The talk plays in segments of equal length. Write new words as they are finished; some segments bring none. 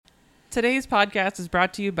Today's podcast is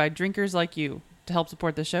brought to you by drinkers like you. To help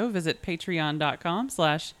support the show, visit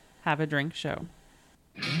patreon.com/haveadrinkshow.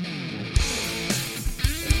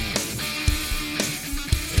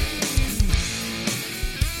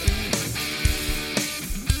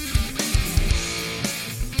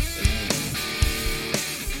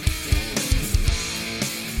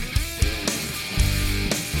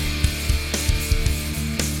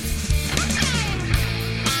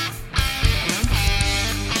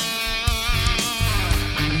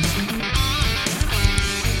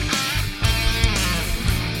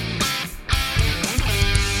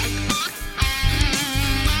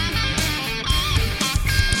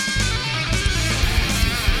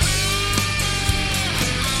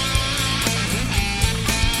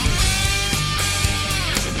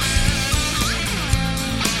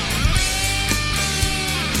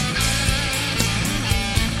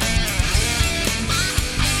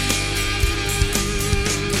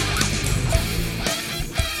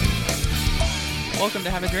 Welcome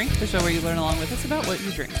to Have a Drink, the show where you learn along with us about what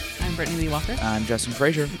you drink. I'm Brittany Lee Walker. I'm Justin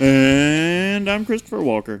Frazier. And I'm Christopher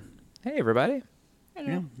Walker. Hey, everybody. Hello.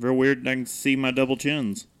 Yeah, real weird. I can see my double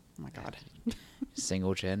chins. Oh my god.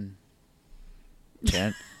 Single chin.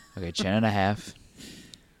 Chin. Okay, chin and a half.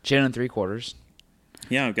 Chin and 3/4.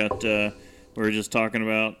 Yeah, I've got, we were just talking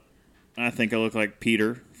about, I think I look like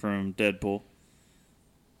Peter from Deadpool.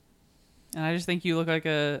 And I just think you look like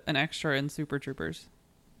an extra in Super Troopers.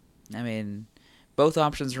 I mean, both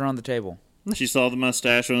options are on the table. She saw the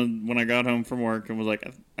mustache when I got home from work and was like,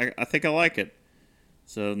 I think I like it.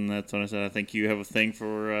 So then that's when I said, I think you have a thing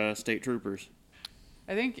for state troopers.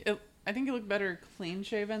 I think you look better clean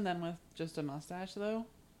shaven than with just a mustache, though.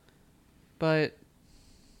 But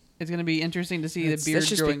it's going to be interesting to see the beard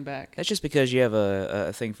growing back. That's just because you have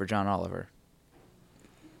a thing for John Oliver.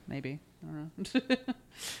 Maybe. I don't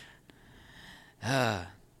know.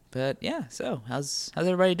 But yeah, so how's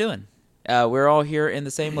everybody doing? We're all here in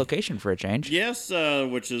the same location for a change. Yes,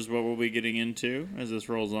 which is what we'll be getting into as this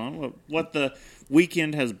rolls on. What the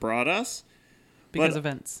weekend has brought us. Because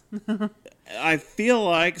events. I feel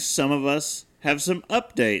like some of us have some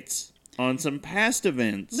updates on some past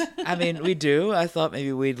events. I mean, we do. I thought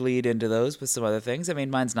maybe we'd lead into those with some other things. I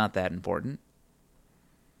mean, mine's not that important.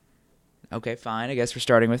 Okay, fine. I guess we're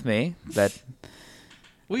starting with me.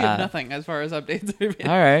 We have nothing as far as updates.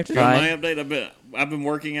 All right, fine. My update, I've been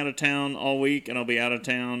working out of town all week, and I'll be out of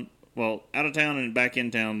town and back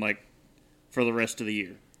in town, like, for the rest of the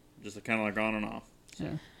year. Just kind of like on and off.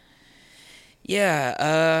 So.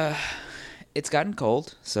 Yeah, it's gotten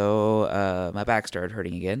cold, so my back started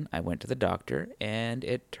hurting again. I went to the doctor, and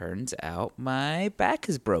it turns out my back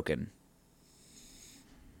is broken.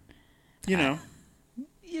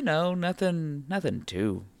 Nothing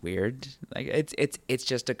too weird. Like it's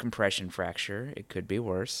just a compression fracture. It could be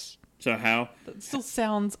worse. So how? That still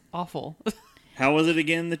sounds awful. How was it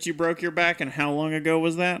again that you broke your back, and how long ago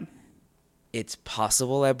was that? It's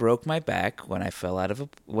possible I broke my back when I fell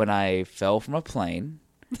from a plane.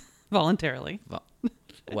 Voluntarily.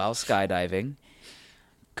 While skydiving.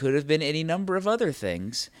 Could have been any number of other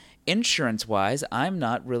things. Insurance-wise, I'm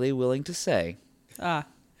not really willing to say. Ah,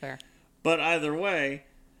 fair. But either way,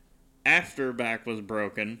 after back was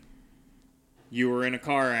broken, you were in a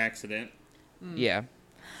car accident. Yeah.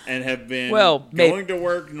 And have been going to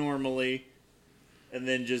work normally and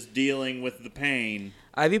then just dealing with the pain.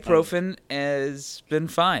 Ibuprofen has been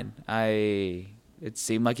fine. It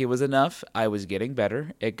seemed like it was enough. I was getting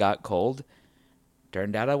better. It got cold.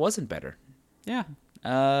 Turned out I wasn't better. Yeah.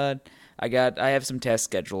 I have some tests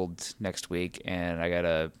scheduled next week,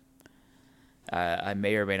 and I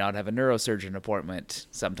may or may not have a neurosurgeon appointment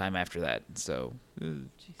sometime after that. So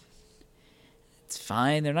it's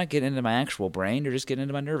fine. They're not getting into my actual brain. They're just getting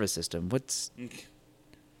into my nervous system.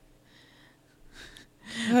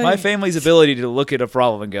 My family's ability to look at a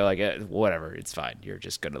problem and go like, whatever, it's fine. You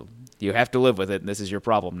have to live with it, and this is your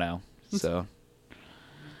problem now. So,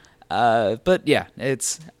 but yeah,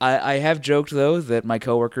 I have joked though that my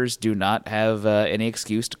coworkers do not have any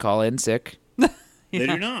excuse to call in sick. They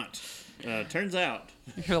do not. Turns out.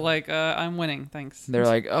 You're like, I'm winning, thanks. They're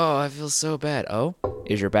like, oh, I feel so bad. Oh,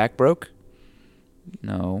 is your back broke?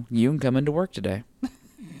 No, you can come into work today.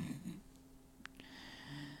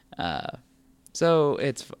 So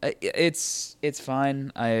it's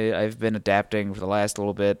fine. I've been adapting for the last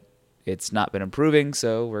little bit. It's not been improving,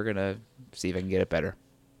 so we're gonna see if I can get it better.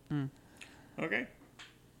 Okay.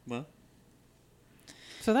 Well.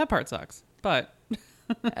 So that part sucks, but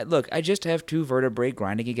look, I just have two vertebrae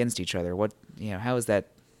grinding against each other. What, how is that?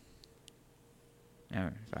 Oh,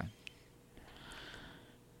 fine.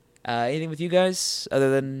 Anything with you guys other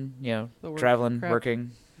than, traveling, crap.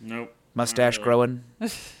 working? Nope. Mustache really. growing.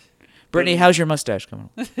 Brittany, how's your mustache coming?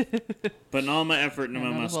 Putting all my effort into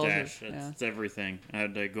my not as well as mustache. it- yeah. It's everything. I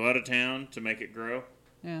had to go out of town to make it grow.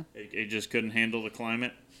 Yeah. It just couldn't handle the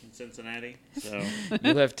climate in Cincinnati. So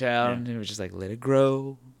You left town, and it was just like, let it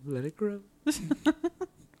grow, let it grow.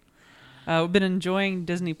 We've been enjoying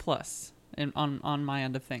Disney Plus on my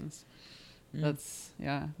end of things. That's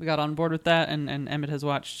we got on board with that, and Emmett has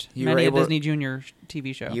watched many a Disney Junior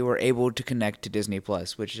TV show. You were able to connect to Disney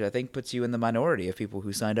Plus, which I think puts you in the minority of people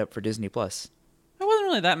who signed up for Disney Plus. There wasn't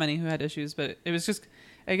really that many who had issues, but it was just,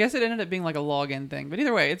 I guess it ended up being like a login thing. But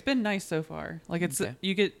either way, it's been nice so far. Like I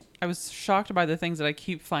was shocked by the things that I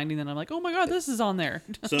keep finding, and I'm like, oh my god, this is on there.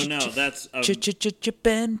 So no, that's I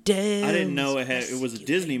Chippendales. didn't know it was a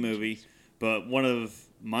Disney movie, but one of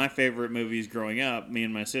my favorite movies growing up, me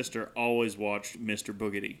and my sister always watched Mr.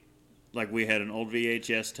 Boogedy. Like, we had an old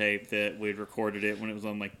VHS tape that we'd recorded it when it was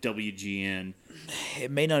on, like, WGN.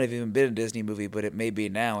 It may not have even been a Disney movie, but it may be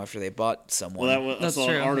now after they bought someone. Well, I saw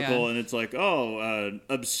true, an article, yeah. and it's like,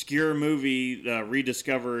 obscure movie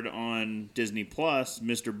rediscovered on Disney Plus.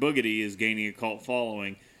 Mr. Boogedy is gaining a cult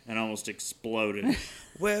following, and almost exploded.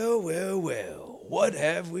 Well, what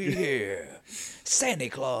have we here? Santa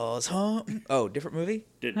Claus, huh? Oh, different movie?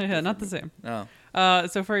 Yeah, not the same. Oh.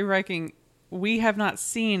 So for Viking, we have not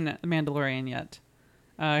seen The Mandalorian yet.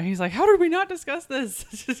 He's like, how did we not discuss this?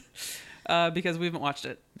 Because we haven't watched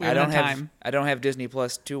it. We haven't had time. I don't have Disney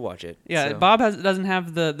Plus to watch it. Yeah, so. Bob doesn't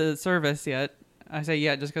have the service yet. I say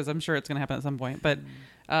yet just because I'm sure it's going to happen at some point. But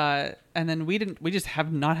and then we just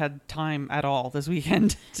have not had time at all this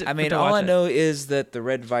weekend. All I know is that the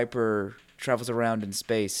Red Viper travels around in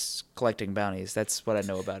space collecting bounties. That's what I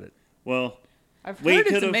know about it. Well, I've heard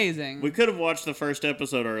it's amazing. We could have watched the first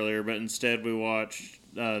episode earlier, but instead we watched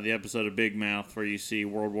the episode of Big Mouth where you see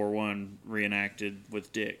World War I reenacted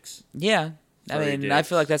with dicks. Yeah. Furry dicks. I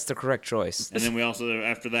feel like that's the correct choice. And then we also,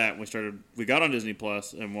 after that, we got on Disney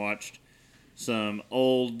Plus and watched some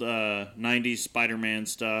old 90s Spider-Man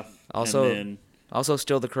stuff. Also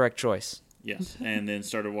still the correct choice. Yes, and then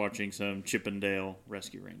started watching some Chippendale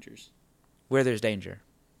Rescue Rangers. Where there's danger.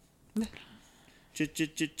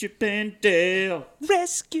 Chippendale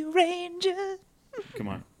Rescue Rangers. Come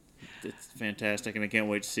on. It's fantastic, and I can't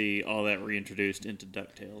wait to see all that reintroduced into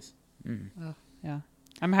DuckTales. Oh, yeah.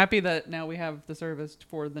 I'm happy that now we have the service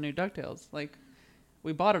for the new DuckTales. Like,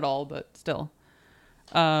 we bought it all, but still.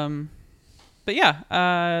 But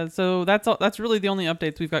yeah, so that's really the only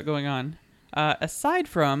updates we've got going on. Aside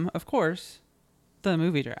from, of course, the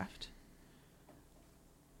movie draft.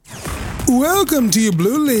 Welcome to your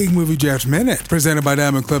Blue League Movie Draft Minute, presented by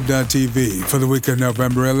DiamondClub.tv for the week of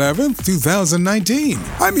November 11th, 2019.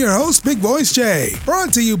 I'm your host, Big Voice Jay,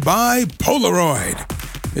 brought to you by Polaroid.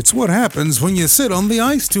 It's what happens when you sit on the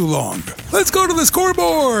ice too long. Let's go to the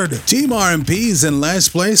scoreboard. Team RMP is in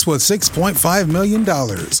last place with $6.5 million.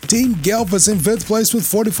 Team Gelf is in fifth place with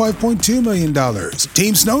 $45.2 million.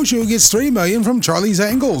 Team Snowshoe gets $3 million from Charlie's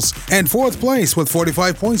Angles and fourth place with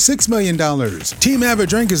 $45.6 million. Team Avid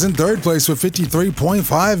Drink is in third place with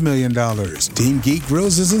 $53.5 million. Team Geek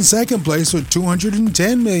Grills is in second place with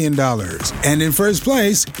 $210 million. And in first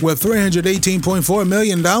place with $318.4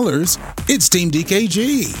 million, it's Team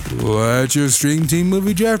DKG. That's your Stream Team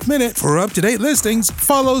Movie Draft Minute. For up-to-date listings,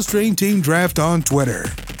 follow Stream Team Draft on Twitter.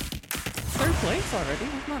 Third place already.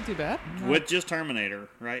 That's not too bad. With just Terminator,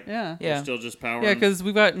 right? Yeah. We're still just powering. Yeah, because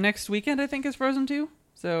we've got next weekend, I think, is Frozen 2.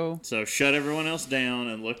 So shut everyone else down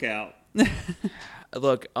and look out.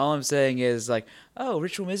 Look, all I'm saying is like,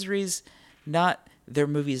 Ritual Misery's their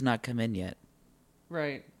movie's not come in yet.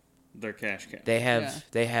 Right. They're cash cow. They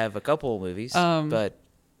have a couple of movies, but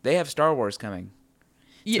they have Star Wars coming.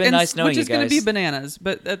 It's been nice knowing you guys. Which is going to be bananas,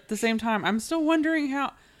 but at the same time, I'm still wondering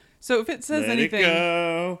how. So if it says anything,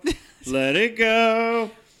 let it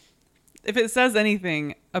go. If it says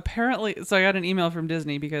anything, apparently, so I got an email from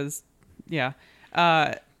Disney because, there's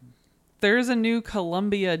a new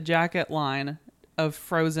Columbia jacket line of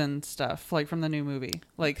Frozen stuff, like from the new movie,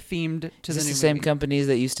 like themed to the new movie. Is this the same companies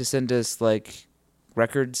that used to send us like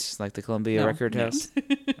records, like the Columbia Record House?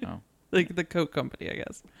 Oh. Like the Coke company, I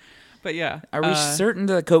guess. But yeah. Are we certain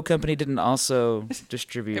the Coke company didn't also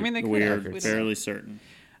distribute? I mean, they could We're fairly certain.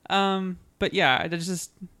 But yeah, it's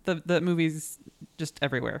just the movie's just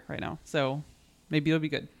everywhere right now. So maybe it'll be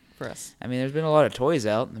good for us. I mean, there's been a lot of toys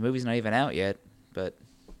out. The movie's not even out yet, but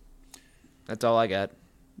that's all I got.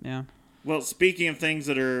 Yeah. Well, speaking of things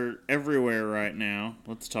that are everywhere right now,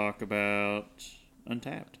 let's talk about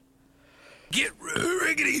Untapped. Get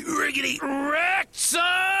riggedy wrecked,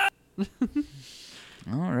 son!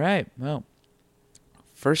 All right. Well,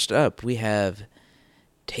 first up, we have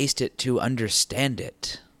Taste It to Understand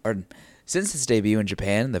It. Pardon. Since its debut in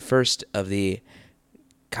Japan, the first of the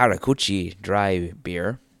Karakuchi dry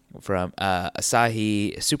beer from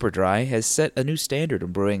Asahi Super Dry has set a new standard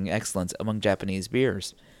in brewing excellence among Japanese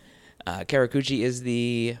beers. Karakuchi is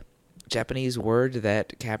the Japanese word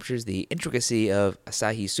that captures the intricacy of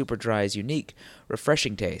Asahi Super Dry's unique,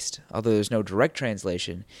 refreshing taste. Although there's no direct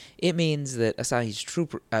translation, it means that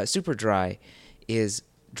Asahi's Super Dry is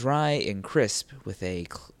dry and crisp with a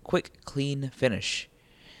quick, clean finish.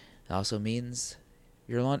 It also means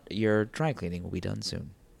your dry cleaning will be done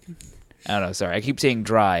soon. I don't know, sorry. I keep saying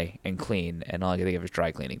dry and clean, and all I can think of is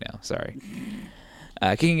dry cleaning now. Sorry.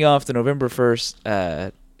 Kicking off the November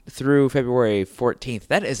 1st through February 14th.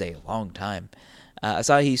 That is a long time.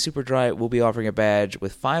 Asahi Super Dry will be offering a badge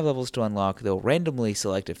with 5 levels to unlock. They'll randomly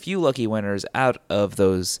select a few lucky winners out of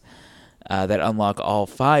those that unlock all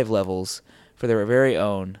 5 levels for their very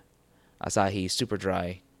own Asahi Super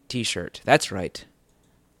Dry t-shirt. That's right.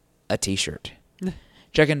 A t-shirt.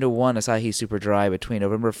 Check into one Asahi Super Dry between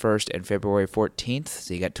November 1st and February 14th.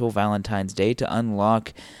 So you got till Valentine's Day to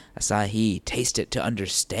unlock Asahi. Taste it to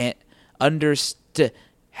understand.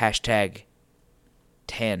 Hashtag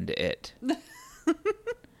tanned it.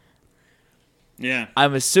 Yeah.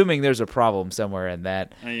 I'm assuming there's a problem somewhere in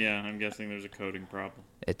that. Yeah, I'm guessing there's a coding problem.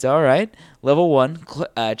 It's all right. Level 1,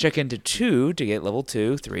 check into 2 to get level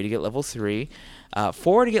 2, 3 to get level 3,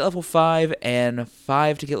 4 to get level 5, and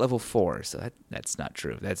 5 to get level 4. So that's not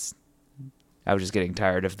true. I was just getting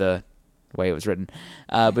tired of the way it was written.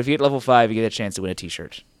 But if you get level 5, you get a chance to win a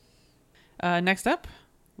t-shirt. Next up,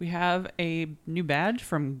 we have a new badge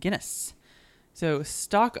from Guinness. So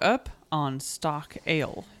stock up on stock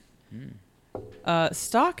ale.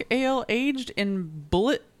 Stock ale aged in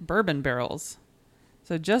bullet bourbon barrels.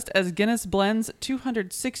 So just as Guinness blends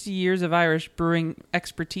 260 years of Irish brewing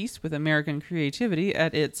expertise with American creativity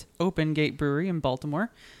at its Open Gate Brewery in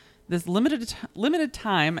Baltimore, this limited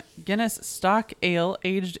time Guinness stock ale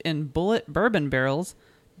aged in bullet bourbon barrels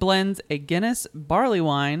blends a Guinness barley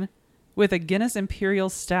wine with a Guinness Imperial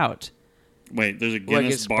Stout. Wait, there's a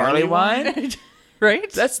Guinness barley wine?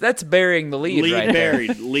 Right? That's burying the lead right buried.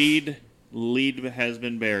 there. Lead has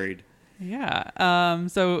been buried. Yeah.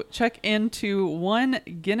 So check into one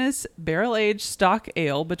Guinness barrel-aged stock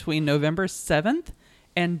ale between November 7th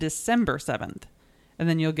and December 7th. And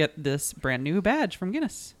then you'll get this brand new badge from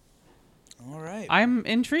Guinness. All right. I'm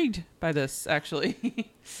intrigued by this,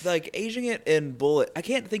 actually. Like aging it in bullet. I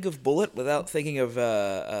can't think of bullet without thinking of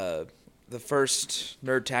the first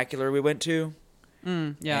Nerdtacular we went to.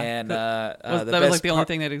 Yeah. And that was like the only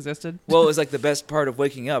thing that existed. Well, it was like the best part of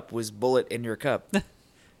waking up was bullet in your cup.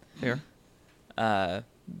 Here.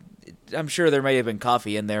 I'm sure there may have been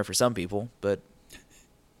coffee in there for some people, but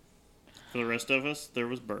For the rest of us, there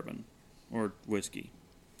was bourbon or whiskey.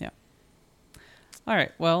 Yeah. All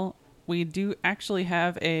right. Well, we do actually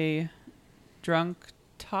have a drunk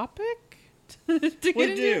topic to get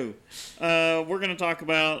We into. do. We're going to talk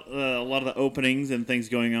about a lot of the openings and things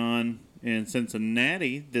going on in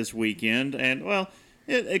Cincinnati this weekend. And, well,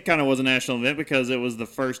 it kind of was a national event because it was the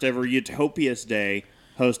first ever Utopias Day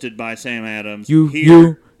hosted by Sam Adams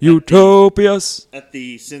Utopias at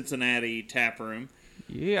the Cincinnati Tap Room.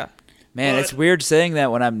 Yeah. Man, it's weird saying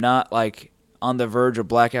that when I'm not like on the verge of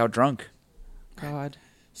blackout drunk. God.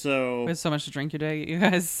 So We had so much to drink today, you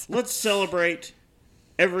guys. let's celebrate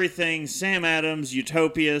everything Sam Adams,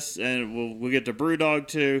 Utopias, and we'll get to Brewdog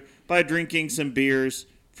too by drinking some beers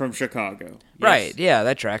from Chicago. Yes. Right? Yeah,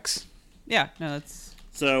 that tracks. Yeah. No, that's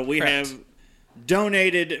So we Correct. have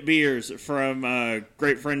donated beers from a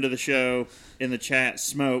great friend of the show in the chat,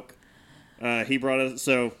 Smoke. He brought us.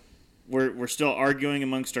 So we're still arguing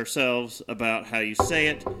amongst ourselves about how you say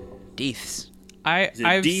it. Deeths. it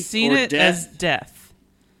I've Deth seen or it Deth? as Death.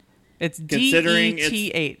 It's Considering it's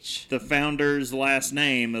Deth. The founder's last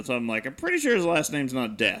name. That's why I'm like, I'm pretty sure his last name's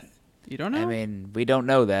not Death. You don't know? I mean, we don't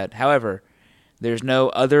know that. However, there's no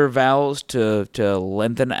other vowels to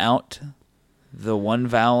lengthen out the one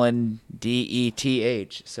vowel in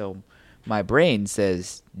D-E-T-H. So my brain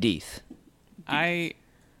says Deeth.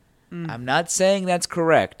 I'm not saying that's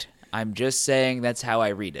correct. I'm just saying that's how I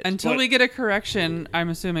read it. Until we get a correction, I'm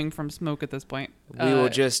assuming from Smoke at this point. We will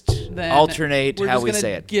just then alternate we're how just we gonna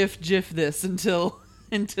say it. GIF this until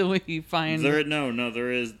we find.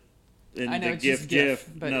 There is. In I know, the it's just GIF.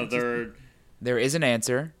 but No, it's there. There is an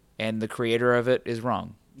answer, and the creator of it is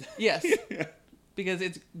wrong. Yes, because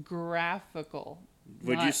it's graphical.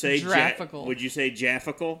 Would not you say graphical? would you say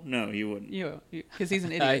jaffical? No, you wouldn't. Because he's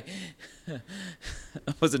an idiot. I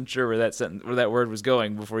wasn't sure where that word was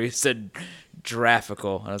going before you said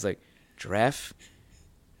graphical. I was like, giraffe?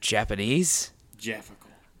 Japanese? Jaffical.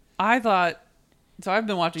 I thought So I've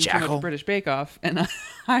been watching too Jackal? much British Bake Off, and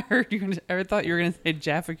I thought you were going to say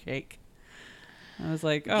Jaffa Cake. I was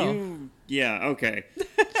like, oh. Yeah, okay.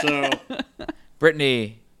 So,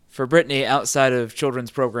 For Brittany, outside of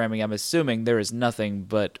children's programming, I'm assuming there is nothing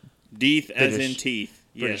but Deth as in British- teeth.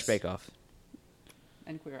 British Yes, Bake Off.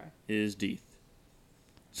 And Queer Eye. is Deth.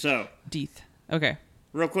 So, Deth. Okay.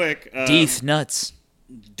 real quick. Deth nuts.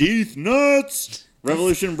 Deth nuts!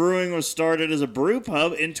 Revolution Brewing was started as a brew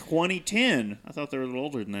pub in 2010. I thought they were a little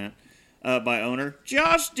older than that. By owner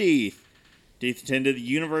Josh Deth. Deth attended the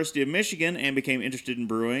University of Michigan and became interested in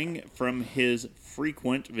brewing from his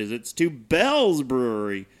frequent visits to Bell's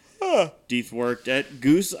Brewery. Deth worked at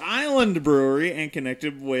Goose Island Brewery and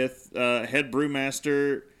connected with head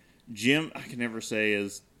brewmaster Jim, I can never say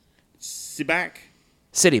his, Sibak.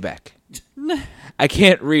 Cityback. I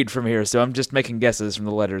can't read from here, so I'm just making guesses from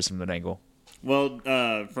the letters from that angle. Well,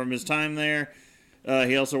 from his time there,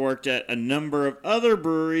 he also worked at a number of other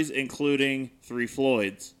breweries, including Three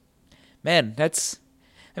Floyds. Man, if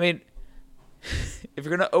you're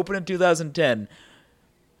going to open in 2010,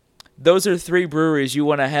 those are 3 breweries you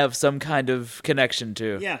want to have some kind of connection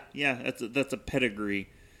to. Yeah, that's a pedigree.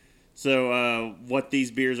 So what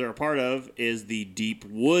these beers are a part of is the Deep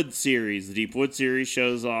Wood series. The Deep Wood series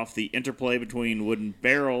shows off the interplay between wooden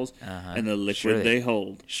barrels and the liquid they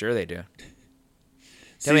hold. Sure they do.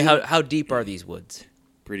 Tell me, how deep are these woods?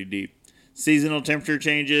 Pretty deep. Seasonal temperature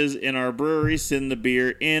changes in our brewery send the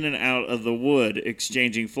beer in and out of the wood,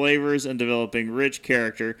 exchanging flavors and developing rich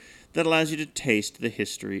character that allows you to taste the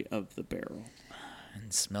history of the barrel.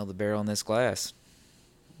 And smell the barrel in this glass.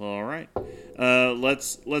 Well, all right.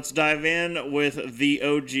 Let's dive in with the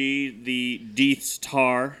OG, the Deth's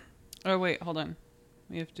Tar. Oh, wait. Hold on.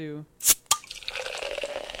 We have to...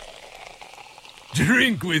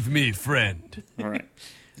 Drink with me, friend. All right.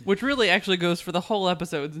 Which really actually goes for the whole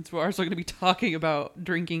episode, since we're also going to be talking about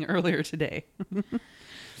drinking earlier today.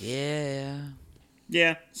 Yeah.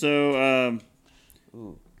 Yeah. So,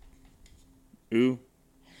 ooh.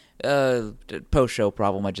 Post-show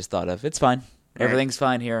problem I just thought of. It's fine. All Everything's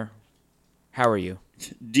fine here. How are you?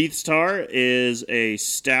 Deth's Tar is a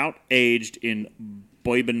stout aged in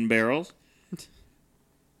bourbon barrels.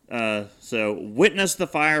 So witness the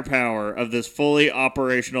firepower of this fully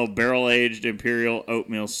operational barrel-aged imperial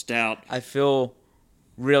oatmeal stout. I feel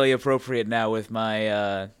really appropriate now with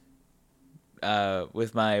my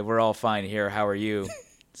we're all fine here, how are you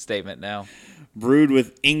statement now. Brewed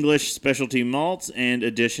with English specialty malts and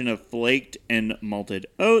addition of flaked and malted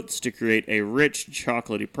oats to create a rich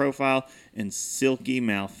chocolatey profile and silky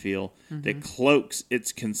mouthfeel that cloaks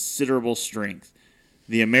its considerable strength.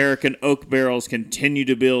 The American oak barrels continue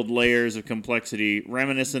to build layers of complexity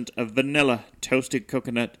reminiscent of vanilla, toasted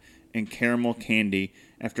coconut, and caramel candy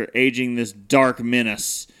after aging this dark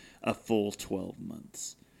menace a full 12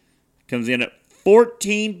 months. Comes in at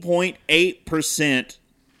 14.8%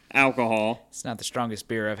 alcohol. It's not the strongest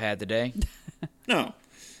beer I've had today. No.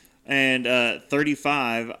 And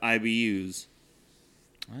 35 IBUs.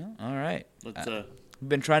 Well, all right. Let's We've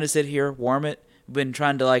been trying to sit here, warm it. We've been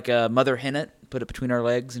trying to mother hen it, put it between our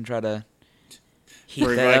legs and try to heat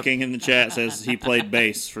Rory that Viking in the chat says he played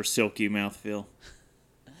bass for silky mouthfeel.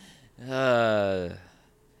 up.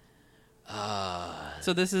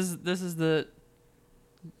 So this is the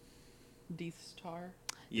Death Star.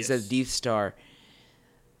 It Yes. says Death Star.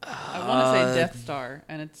 I want to say Death Star,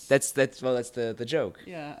 and it's That's the joke.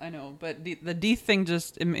 yeah, I know, but the Death thing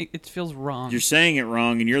just it feels wrong. You're saying it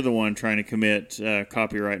wrong, and you're the one trying to commit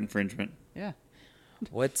copyright infringement. Yeah.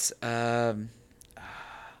 What's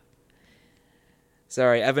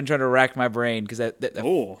Sorry, I've been trying to rack my brain because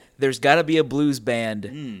there's got to be a blues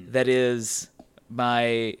band that is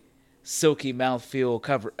my silky mouthfeel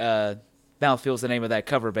cover. Mouthfeel's the name of that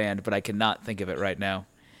cover band, but I cannot think of it right now.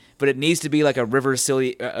 But it needs to be like a River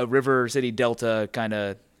City Delta kind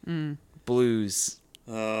of blues.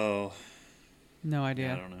 Oh, No I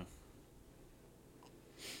idea. don't know.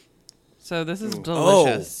 So this is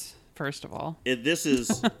delicious. First of all, This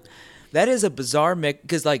is That is a bizarre mix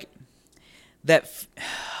because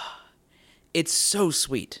it's so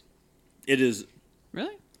sweet, it is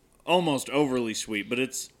really? almost overly sweet, but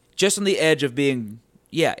it's just on the edge of being.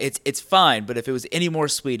 Yeah, it's fine, but if it was any more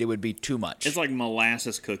sweet, it would be too much. like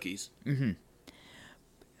molasses cookies.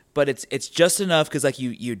 But it's just enough because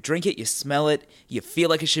you drink it, you smell it, you feel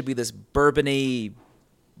like it should be this bourbony,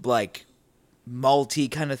 like malty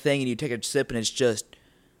kind of thing, and you take a sip and it's just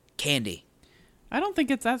candy. I don't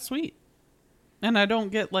think it's that sweet, and I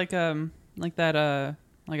don't get like a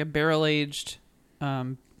barrel aged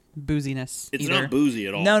booziness. It's either. not boozy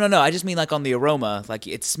at all. No. I just mean like on the aroma. Like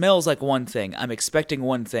it smells like one thing. I'm expecting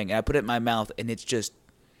one thing. And I put it in my mouth, and it's just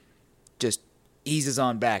eases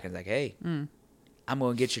on back. And it's like, hey, I'm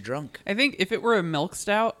going to get you drunk. I think if it were a milk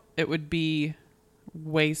stout, it would be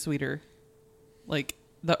way sweeter. Like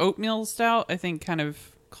the oatmeal stout, I think kind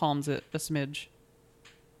of calms it a smidge.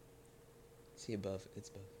 See above. It's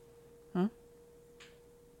above. Huh?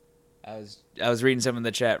 I was reading some in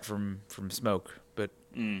the chat from Smoke, but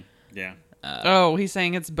Yeah. He's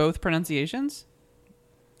saying it's both pronunciations?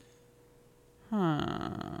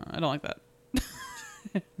 I don't like that.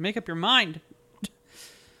 Make up your mind.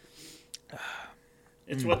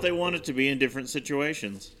 It's what they want it to be in different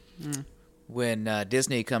situations. when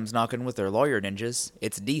Disney comes knocking with their lawyer ninjas,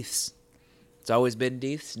 it's Deth's. It's always been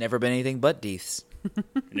Deth's, never been anything but Deth's.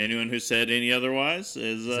 And anyone who said any otherwise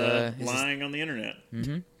is lying on the internet.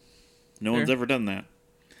 Mm-hmm. No one's ever done that.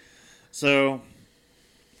 So,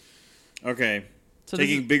 okay. So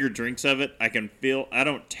taking bigger drinks of it, I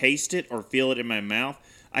don't taste it or feel it in my mouth.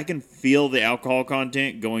 I can feel the alcohol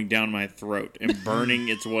content going down my throat and burning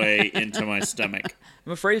its way into my stomach.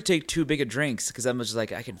 I'm afraid to take too big of drinks because I'm just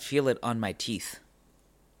like, I can feel it on my teeth.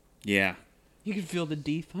 Yeah. You can feel the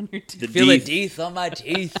deeth on your teeth. Feel the teeth on my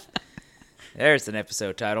teeth. There's an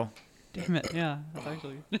episode title. Damn it. Yeah, that's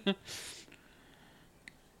actually.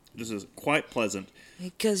 This is quite pleasant.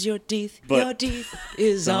 Because your teeth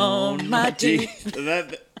is on my teeth.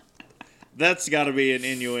 That's got to be an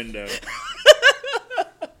innuendo.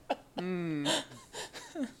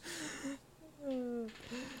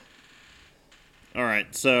 All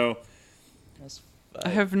right, so I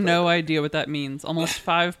have no idea what that means. Almost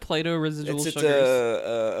 5 Play-Doh residual It's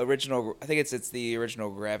sugars. original. I think it's the original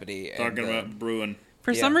Gravity. talking about brewing.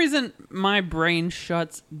 For some reason, my brain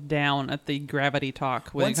shuts down at the gravity talk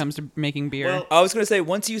when it comes to making beer. Well, I was gonna say,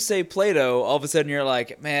 once you say Play-Doh, all of a sudden you're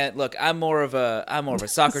like, man, look, I'm more of a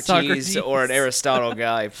Socrates, Socrates. or an Aristotle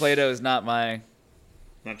guy. Play-Doh is not my.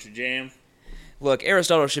 Not your jam. Look,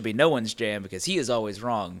 Aristotle should be no one's jam because he is always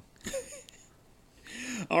wrong.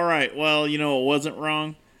 All right, well, you know what wasn't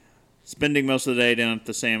wrong? Spending most of the day down at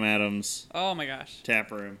the Sam Adams Oh my gosh.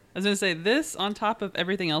 tap room. I was going to say, this on top of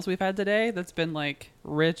everything else we've had today that's been like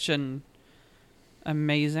rich and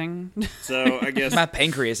amazing. So I guess My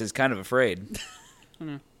pancreas is kind of afraid.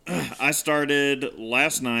 I started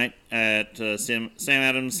last night at Sam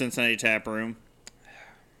Adams Cincinnati tap room.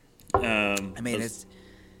 I mean, is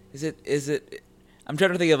it? I'm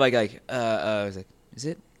trying to think of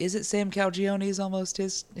is it Sam Calgione's almost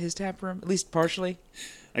his tap room, at least partially?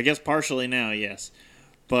 I guess partially now, yes.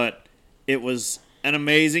 But it was an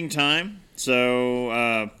amazing time. So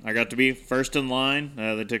I got to be first in line.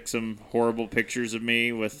 They took some horrible pictures of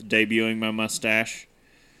me with debuting my mustache.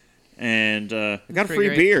 And I got a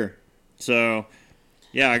free beer. So,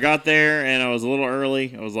 yeah, I got there, and I was a little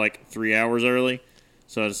early. I was like 3 hours early.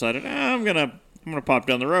 So I decided, I'm gonna pop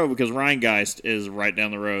down the road because Rheingeist is right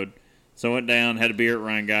down the road. So I went down, had a beer at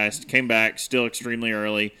Rheingeist, came back, still extremely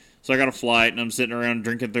early. So I got a flight, and I'm sitting around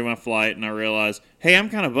drinking through my flight, and I realized, hey,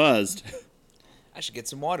 I'm kind of buzzed. I should get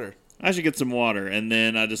some water. And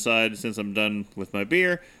then I decided, since I'm done with my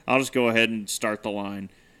beer, I'll just go ahead and start the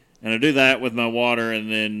line. And I do that with my water,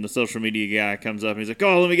 and then the social media guy comes up, and he's like,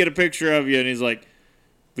 oh, let me get a picture of you. And he's like,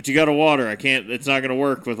 but you got a water. It's not going to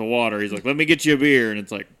work with a water. He's like, let me get you a beer. And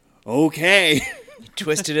it's like, okay. He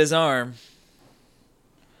twisted his arm.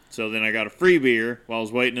 So then I got a free beer while I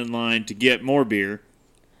was waiting in line to get more beer.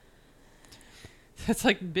 It's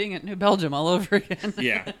like being at New Belgium all over again.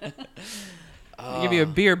 Yeah. They give you a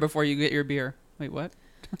beer before you get your beer. Wait, what?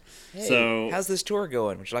 Hey, So- how's this tour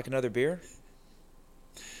going? Would you like another beer?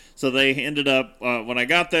 So they ended up, when I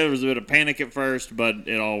got there was a bit of panic at first, but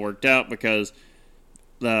it all worked out because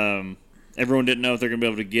everyone didn't know if they're going to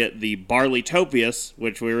be able to get the Barley Utopias,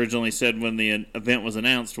 which we originally said when the event was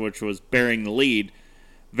announced, which was bearing the lead.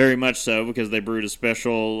 Very much so, because they brewed a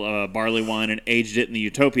special barley wine and aged it in the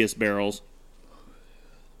Utopias barrels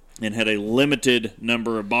and had a limited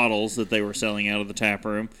number of bottles that they were selling out of the tap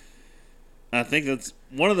room. I think that's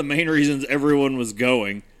one of the main reasons everyone was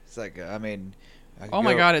going. It's like, I mean... Oh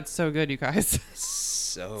my god, it's so good, you guys.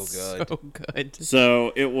 So good. So good.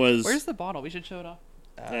 So it was... Where's the bottle? We should show it off.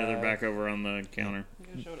 Yeah, they're back over on the counter.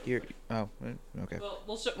 Here. Oh, okay.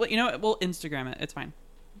 Well, you know what? We'll Instagram it. It's fine.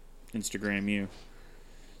 Instagram you.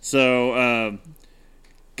 So,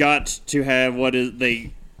 got to have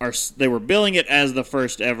they were billing it as the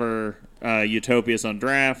first ever Utopias on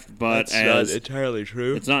draft, but That's not entirely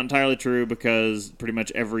true. It's not entirely true because pretty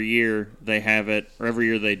much every year they have it, or every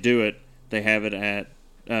year they do it, they have it at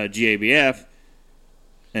GABF,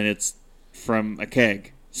 and it's from a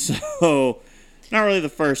keg. So Not really the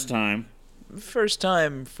first time. First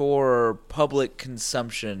time for public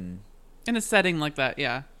consumption. In a setting like that,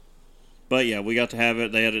 yeah. But yeah, we got to have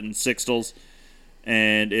it. They had it in Sixtels,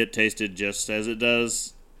 and it tasted just as it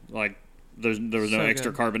does. Like, there was no So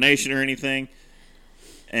extra good. carbonation or anything.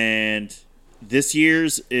 And this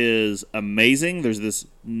year's is amazing. There's this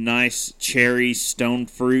nice cherry stone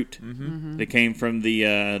fruit that came from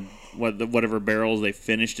the whatever barrels they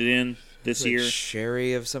finished it in this year.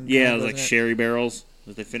 Sherry of some kind. Yeah, it was like wasn't it? sherry barrels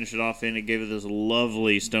that they finished it off in. It gave it this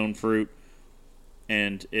lovely stone fruit,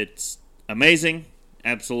 and it's amazing,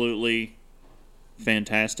 absolutely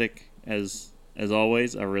fantastic as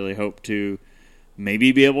always. I really hope to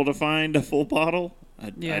maybe be able to find a full bottle.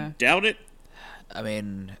 I doubt it. I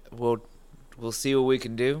mean, we'll see what we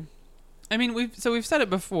can do. I mean, we've said it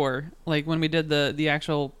before, like when we did the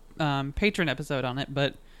actual patron episode on it,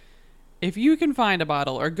 but if you can find a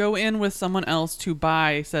bottle or go in with someone else to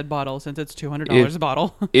buy said bottle, since it's $200 a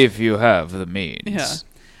bottle, If you have the means.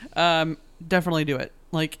 yeah, definitely do it.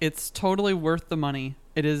 Like, it's totally worth the money.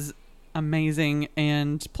 It is amazing,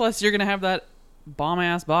 and plus you're gonna have that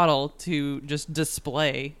bomb-ass bottle to just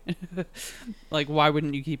display. Like, why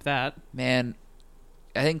wouldn't you keep that? Man,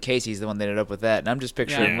 I think Casey's the one that ended up with that, and I'm just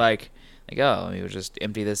picturing Yeah. like, oh, we'll just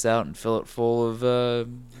empty this out and fill it full of, I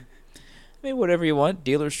mean, whatever you want,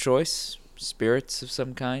 dealer's choice, spirits of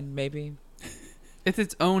some kind, maybe, It's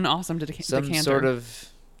its own awesome decanter.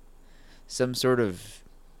 some sort of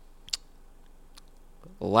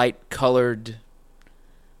light-colored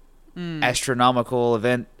astronomical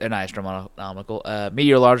event,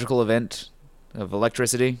 meteorological event of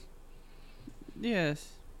electricity. Yes.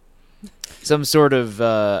 Some sort of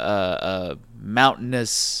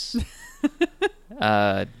mountainous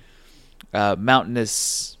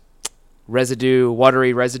mountainous residue,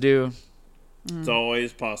 watery residue. It's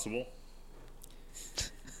always possible.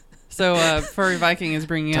 So Furry Viking is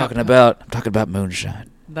bringing I'm talking up about moonshine.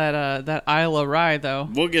 that Isla rye, though.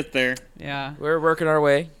 We'll get there. Yeah. We're working our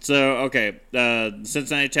way. So, okay,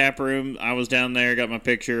 Cincinnati Tap Room. I was down there, got my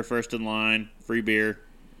picture, first in line, free beer.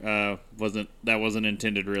 Wasn't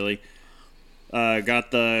intended really.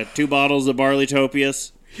 Got the 2 bottles of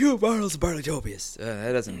Barleytopias. Hugh Bartles Barleytopias.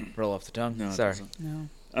 That doesn't roll off the tongue. No, it Sorry. doesn't.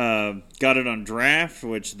 No. Got it on draft,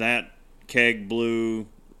 which that keg blew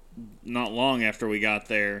not long after we got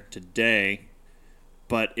there today,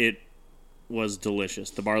 but it was delicious.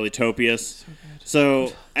 The Barleytopias. So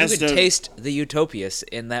You as could to taste the Utopias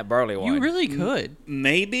in that barley wine. You really could.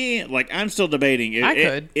 maybe, like, I'm still debating. I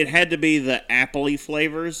could. It had to be the appley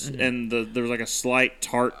flavors, and there was like a slight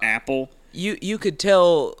tart apple. You could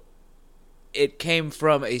tell it came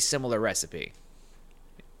from a similar recipe.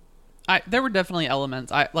 There were definitely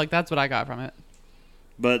elements. That's what I got from it.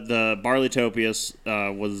 But the Barleytopias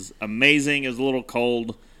was amazing. It was a little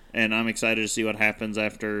cold, and I'm excited to see what happens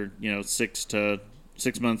after 6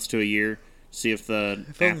 months to a year. See if the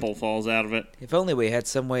apple falls out of it. If only we had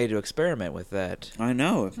some way to experiment with that. I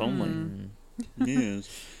know, if only. Yes.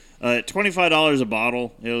 $25 a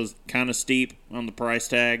bottle. It was kind of steep on the price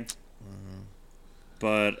tag.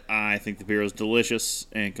 But I think the beer was delicious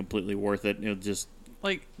and completely worth it. It was just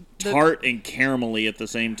Like tart and caramelly at the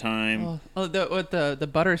same time. the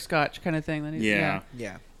butterscotch kind of thing. That Yeah.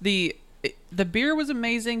 Yeah. The beer was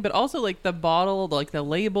amazing, but also like the bottle, like the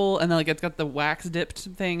label, and then like it's got the wax dipped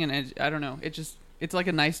thing, and I don't know. It's like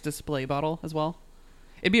a nice display bottle as well.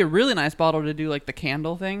 It'd be a really nice bottle to do like the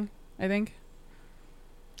candle thing, I think.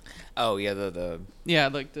 Oh yeah, the Yeah,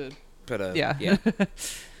 like the put a yeah.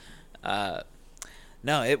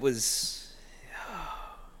 No, it was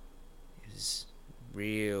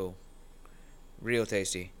real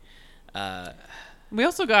tasty. We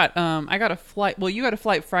also got I got a flight. Well, you got a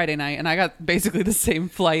flight Friday night, and I got basically the same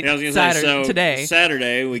flight Yeah, I was gonna Saturday say, so today.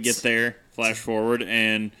 Saturday we get there, flash forward,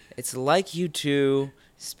 and It's like you two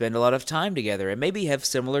spend a lot of time together and maybe have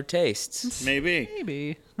similar tastes. maybe.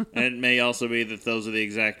 Maybe And it may also be that those are the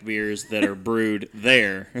exact beers that are brewed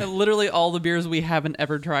there. literally all the beers we haven't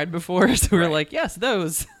ever tried before. So we're like, yes,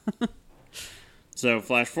 those. So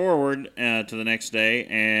flash forward to the next day,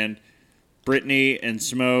 and Brittany and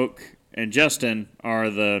Smoke and Justin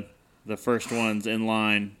are the first ones in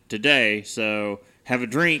line today. So Have a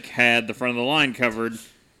Drink had the front of the line covered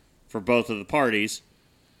for both of the parties.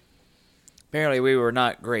 Apparently, we were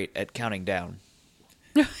not great at counting down.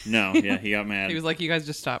 No, yeah, he got mad. He was like, "You guys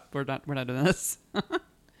just stop. We're not doing this."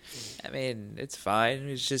 I mean, it's fine.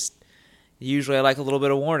 It's just usually I like a little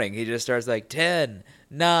bit of warning. He just starts like 10,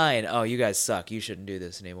 9. Oh, you guys suck. You shouldn't do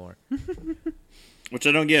this anymore. Which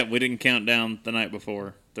I don't get. We didn't count down the night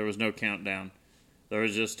before. There was no countdown. There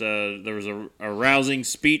was just a rousing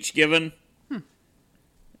speech given,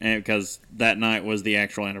 and because that night was the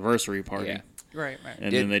actual anniversary party. Yeah. Right.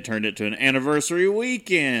 And then they turned it to an anniversary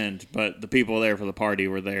weekend, but the people there for the party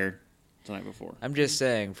were there the night before. I'm just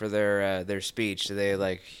saying, for their speech,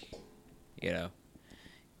 they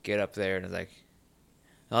get up there and it's like,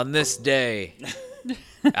 on this day,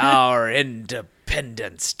 our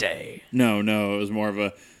Independence Day. No, it was more of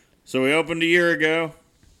a. So we opened a year ago.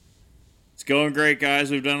 It's going great, guys.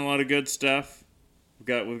 We've done a lot of good stuff.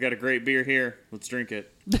 We've got a great beer here. Let's drink it.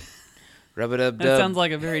 Rub-a-dub-dub. That sounds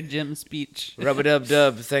like a very Jim speech.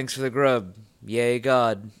 Rub-a-dub-dub. Thanks for the grub. Yay,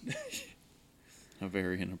 God. How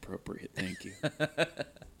very inappropriate. Thank you.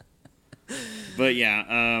 But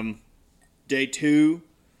yeah, day 2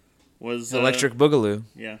 was Electric Boogaloo.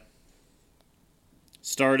 Yeah.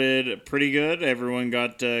 Started pretty good. Everyone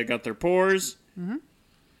got their pours. Mm-hmm.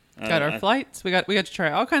 Got our flights. We got to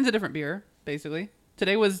try all kinds of different beer. Basically,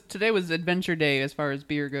 today was adventure day as far as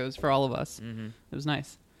beer goes for all of us. Mm-hmm. It was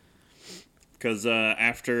nice. Because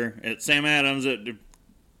after at Sam Adams, it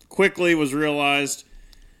quickly was realized,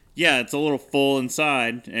 yeah, it's a little full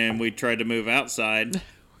inside, and we tried to move outside.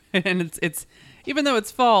 And it's even though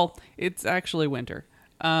it's fall, it's actually winter.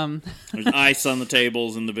 There's ice on the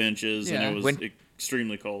tables and the benches, Yeah. and it was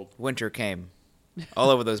extremely cold. Winter came. All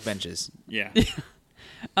over those benches. Yeah.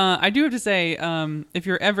 I do have to say, if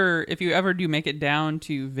you ever do make it down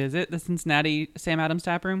to visit the Cincinnati Sam Adams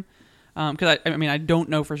tap room, because I don't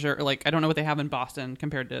know for sure, like I don't know what they have in Boston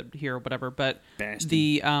compared to here or whatever, but Boston.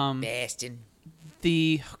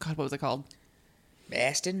 what was it called?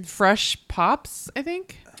 Boston? Fresh Pops, I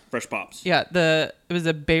think. Fresh Pops. Yeah, it was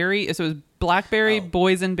a berry, so it was blackberry,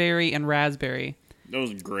 boysenberry, and raspberry. That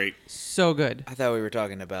was great. So good. I thought we were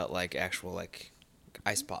talking about actual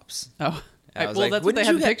ice pops. Oh. I was Well, like, that's when what they did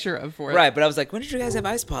had you the get- picture of for it. Right, but I was like, when did you guys have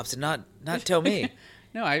ice pops and not tell me?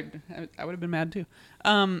 No, I would have been mad too.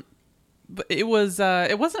 But it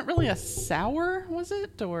wasn't really a sour, was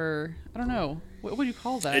it? Or I don't know. What would you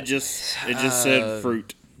call that? It just said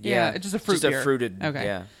fruit. Yeah, it's just a fruit Just a beer. fruited. Okay.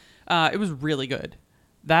 Yeah. It was really good.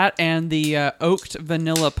 That and the oaked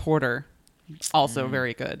vanilla porter, also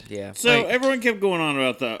very good. Yeah. So everyone kept going on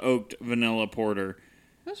about the oaked vanilla porter,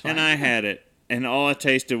 That's fine. and I had it, and all I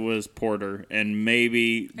tasted was porter, and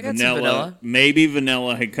maybe I got some vanilla. Maybe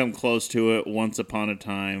vanilla had come close to it once upon a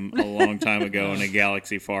time, a long time ago, in a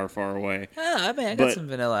galaxy far, far away. I got But some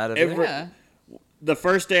vanilla out of every- it. Yeah. The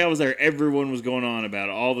first day I was there, everyone was going on about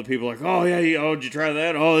it. All the people like, oh yeah, did you try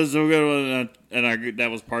that? Oh, this is so good. And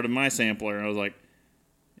that was part of my sampler, and I was like,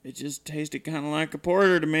 it just tasted kind of like a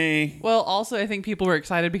porter to me. Well, also I think people were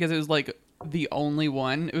excited because it was like the only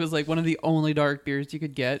one. It was like one of the only dark beers you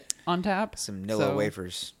could get on tap. Some Nilla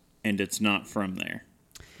wafers. And it's not from there.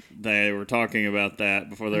 They were talking about that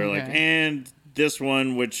before. They were like, Okay. and this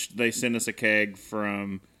one, which they sent us a keg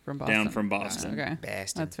from Boston. down from Boston. Okay,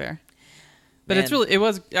 Boston. that's fair. But Man. it's really,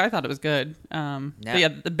 I thought it was good. But yeah,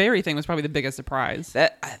 the berry thing was probably the biggest surprise.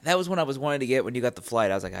 That was one I was wanting to get when you got the flight.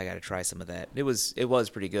 I was like, I got to try some of that. It was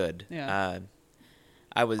pretty good. Yeah.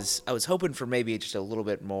 I was hoping for maybe just a little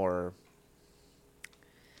bit more.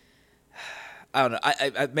 I don't know.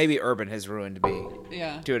 I maybe urban has ruined me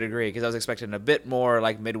Yeah. to a degree because I was expecting a bit more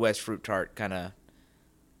like Midwest fruit tart kind of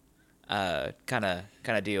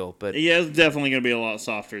deal. But Yeah, it's definitely going to be a lot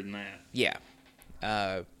softer than that. yeah,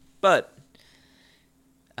 but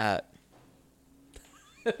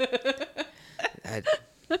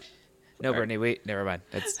no, Brittany, wait, never mind.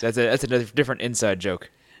 That's another different inside joke.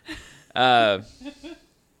 But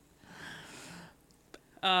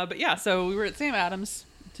yeah, so we were at Sam Adams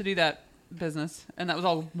to do that business, and that was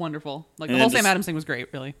all wonderful. Like the And whole then Sam just- Adams thing was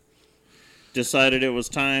great, really. Decided it was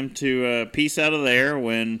time to piece out of there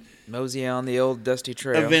when Mosey on the old dusty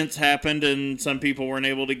trail. events happened and some people weren't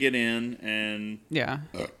able to get in. And Yeah,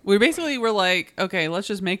 we basically were like, okay, let's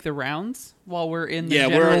just make the rounds while we're in the Yeah,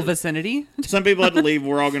 general vicinity. some people had to leave.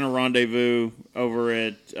 We're all going to rendezvous over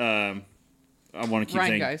at, I want to keep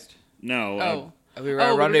saying, Rheingeist. no, Oh, we were Oh, at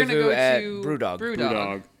we were gonna rendezvous go at to Brewdog.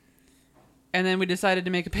 Brewdog. and then we decided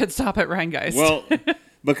to make a pit stop at Rheingeist. Well,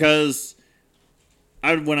 because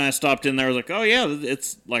when I stopped in there, I was like, oh, yeah,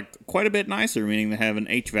 it's like quite a bit nicer, meaning they have an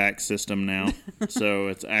HVAC system now. So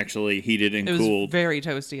it's actually heated and it was cooled. very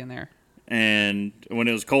toasty in there. And when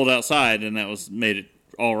it was cold outside, and that made it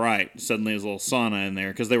all right, suddenly there's a little sauna in there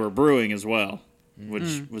because they were brewing as well,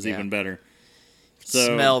 which was Yeah. even better.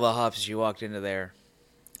 So, Smell the hops as you walked into there.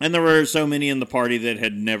 And there were so many in the party that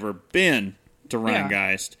had never been to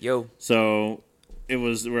Rheingeist. Yo, So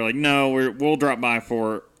we're like, no, we'll drop by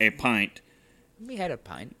for a pint. we had a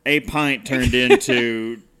pint. A pint turned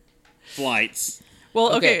into flights.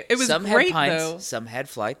 Well, okay, it was some great had pints, though. some had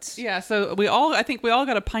flights. Yeah, so I think we all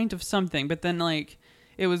got a pint of something, but then like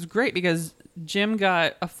it was great because Jim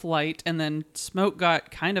got a flight and then Smoke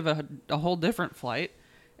got kind of a whole different flight.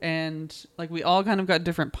 And like we all kind of got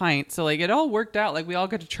different pints. So like it all worked out. Like we all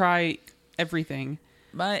got to try everything.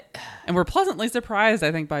 And we're pleasantly surprised,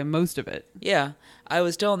 I think, by most of it. Yeah. I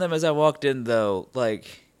was telling them as I walked in, though,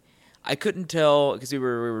 like, I couldn't tell because we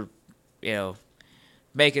were,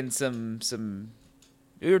 making some.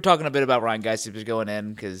 We were talking a bit about Ryan Geist was going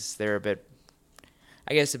in because they're a bit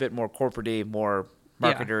more corporate-y, more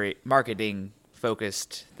marketing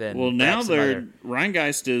focused than. Well, now Ryan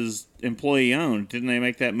Geist is employee owned. Didn't they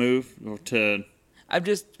make that move to? I'm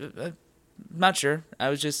just not sure. I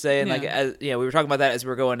was just saying, we were talking about that as we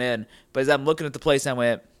were going in. But as I'm looking at the place, I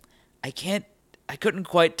went, I couldn't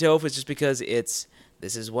quite tell if it's just because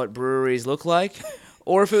this is what breweries look like,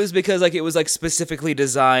 or if it was because like it was like specifically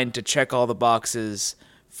designed to check all the boxes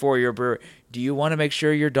for your brewery. Do you want to make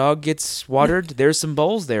sure your dog gets watered? There's some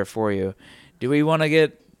bowls there for you. Do we want to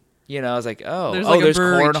get? I was like, there's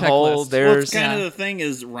cornhole. There's kind of the thing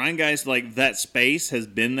is Ryan Geist, like that space has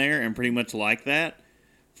been there and pretty much like that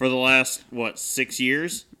for the last 6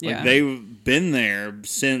 years. Yeah. Like they've been there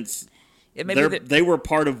since they were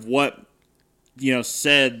part of what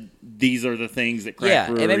said these are the things that craft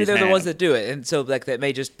breweries and maybe they're have. the ones that do it, and so like that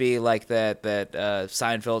may just be like that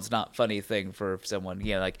Seinfeld's not funny thing for someone.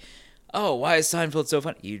 Like, oh, why is Seinfeld so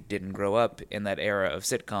funny? You didn't grow up in that era of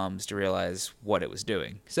sitcoms to realize what it was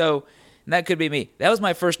doing. So and that could be me. That was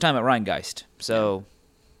my first time at Rheingeist. So,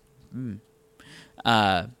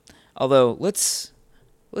 although let's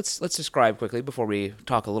describe quickly before we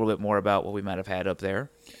talk a little bit more about what we might have had up there.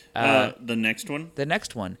 The next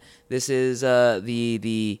one. This is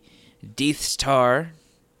the Deth Star.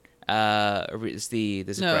 They're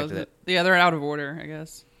out of order, I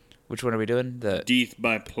guess. Which one are we doing? The Deth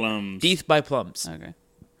by Plums. Deth by Plums.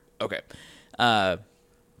 Okay.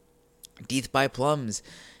 Deth by Plums,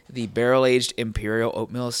 the barrel-aged imperial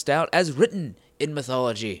oatmeal stout, as written in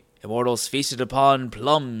mythology. Immortals feasted upon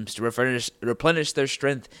plums to replenish their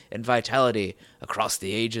strength and vitality across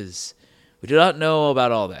the ages. We do not know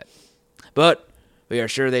about all that, but we are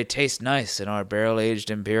sure they taste nice in our barrel-aged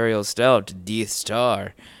imperial stout, Deth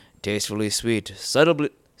Star. Tastefully sweet, subtly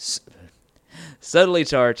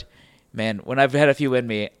tart. Man, when I've had a few in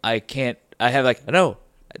me, I have like, no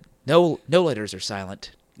letters are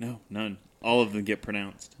silent. No, none. All of them get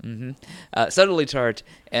pronounced. Mm-hmm. Subtly tart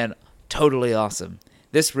and totally awesome.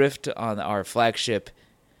 This riff on our flagship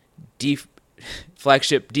deep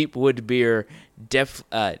wood beer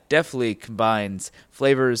deftly combines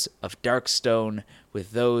flavors of dark stone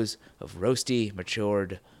with those of roasty,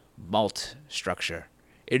 matured malt structure.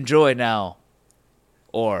 Enjoy now,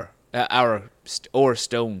 or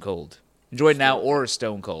stone cold. Enjoy now or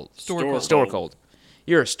stone cold. Store cold.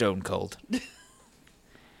 You're stone cold.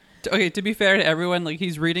 Okay, to be fair to everyone, like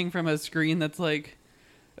he's reading from a screen that's like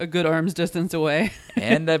a good arm's distance away.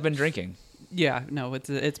 And I've been drinking. Yeah, no, it's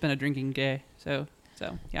been a drinking day. So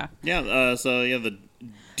yeah. Yeah, the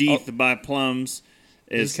Deth by Plums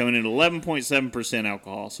is coming in 11.7%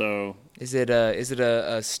 alcohol. So is it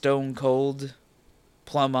a stone cold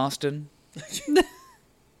Plum Austin?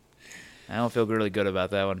 I don't feel really good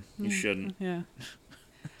about that one. You shouldn't. Yeah.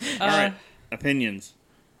 All right, opinions.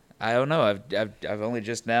 I don't know. I've only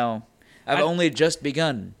just now. Only just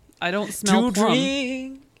begun. I don't smell plum.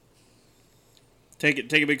 Drink.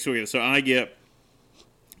 Take a big swig of it. So I get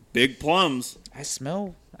big plums. I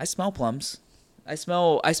smell plums. I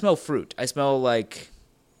smell fruit. I smell like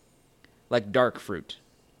dark fruit.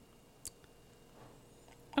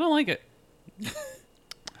 I don't like it.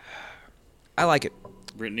 I like it.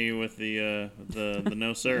 Brittany with the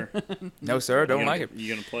no sir. No sir, don't like it.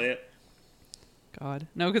 You gonna play it? God,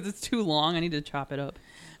 no, because it's too long. I need to chop it up.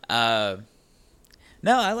 No,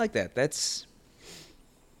 I like that. That's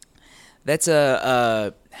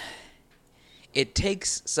a. It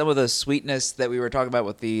takes some of the sweetness that we were talking about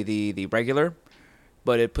with the regular,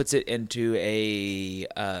 but it puts it into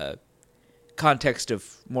a context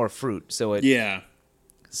of more fruit. So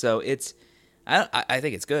it's. I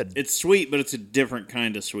think it's good. It's sweet, but it's a different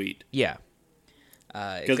kind of sweat. Yeah.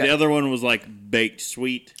 Because the other one was like baked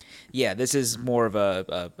sweet. Yeah, this is more of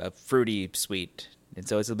a fruity sweet, and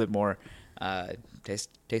so it's a little bit more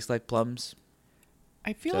tastes like plums.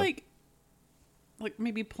 I feel like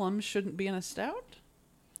maybe plums shouldn't be in a stout.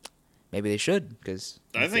 Maybe they should, because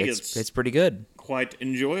I think it's pretty good. Quite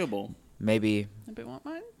enjoyable. Maybe. Anybody want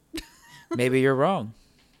mine? Maybe you're wrong.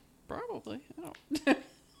 Probably. I don't.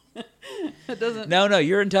 It doesn't. No,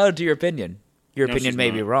 you're entitled to your opinion. Your opinion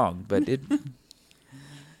may be wrong, but it.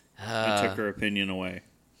 I took her opinion away.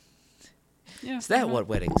 Yeah, is that what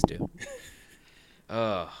weddings do?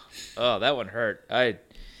 Oh, that one hurt.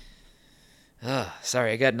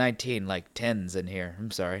 Sorry, I got 19 like 10s in here.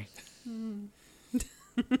 I'm sorry.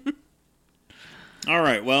 All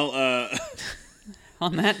right. Well,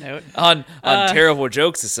 On that note, On terrible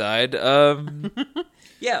jokes aside, so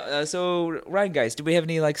Ryan, guys, do we have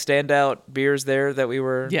any like standout beers there that we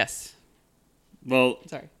were? yes. well,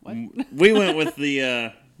 Sorry. What? we went with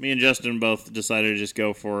the. Me and Justin both decided to just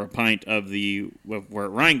go for a pint of we're at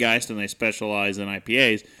Rheingeist and they specialize in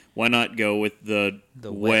IPAs. Why not go with the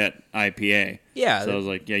wet IPA? Yeah. So I was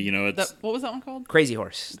like, yeah, it's What was that one called? Crazy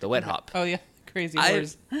Horse, the wet hop. Oh yeah, Crazy I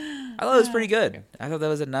Horse. thought it was pretty good. I thought that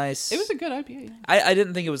was a nice. It was a good IPA. I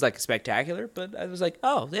didn't think it was like spectacular, but I was like,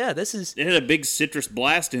 oh yeah, this is. It had a big citrus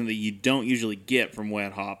blast in that you don't usually get from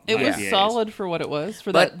wet hop. It was IPAs. solid for what it was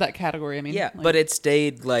for But- that category. I mean, Yeah, like- but it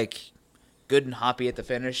stayed like good and hoppy at the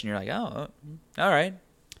finish, and you're like, oh, all right.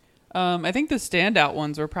 I think the standout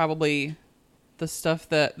ones were probably the stuff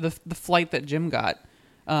that the flight that Jim got,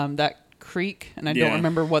 that Creek, and I Yeah. don't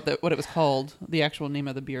remember what it was called, the actual name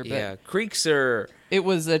of the beer, but Yeah, creeks are. it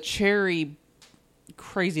was a cherry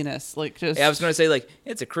craziness, like just Yeah, I was gonna say like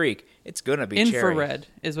it's a creek. It's gonna be cherry. infrared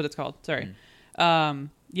is what it's called. Sorry.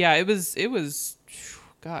 Yeah, it was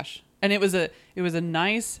gosh. And it was a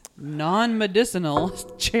nice non-medicinal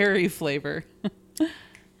cherry flavor.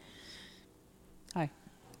 Hi.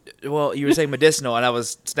 Well, you were saying medicinal, and I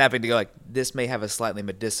was snapping to go like, this may have a slightly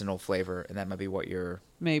medicinal flavor, and that might be what you're.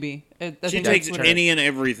 Maybe. I She think takes that's what any and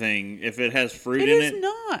everything. If it has fruit it in is it,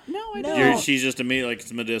 not. No, I No. don't. she's just immediately like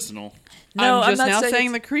it's medicinal. No, I'm just not now saying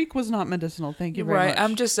it's- the Creek was not medicinal. Thank you very Right, much.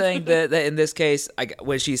 I'm just saying that in this case,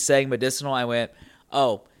 when she's saying medicinal, I went,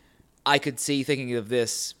 oh, I could see thinking of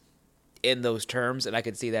this in those terms, and I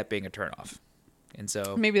could see that being a turnoff. And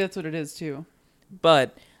so, Maybe that's what it is too.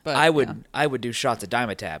 but I yeah. would do shots of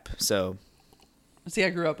Dimetap. So See,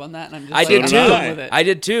 I grew up on that, and I'm just I like, did I'm too. done with it. I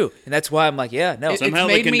did too, and that's why I'm like, yeah, no. It Somehow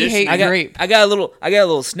the made me hate conditioning- grape. I got a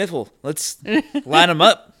little sniffle. Let's line them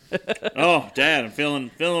up. Oh, Dad, I'm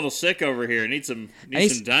feeling a little sick over here. Need some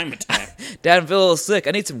Dimetap. Dad, I'm feeling a little sick.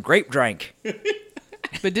 I need some grape drink.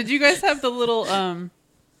 But did you guys have the little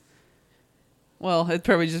well, it's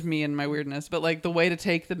probably just me and my weirdness, but like the way to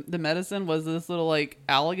take the medicine was this little like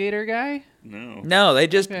alligator guy. No. No, they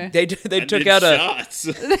just Okay. they I took did out shots.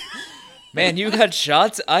 Man, you got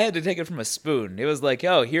shots. I had to take it from a spoon. It was like,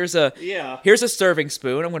 oh, here's a serving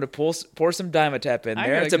spoon. I'm going to pour some Dimetap in I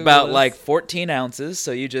there. gotta It's Google about this. like 14 ounces.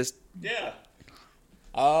 So you just Yeah.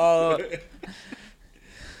 oh,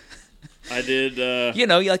 I did. you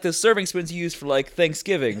like the serving spoons you use for like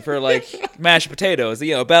Thanksgiving for like mashed potatoes.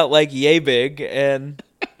 About like yay big, and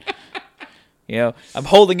I'm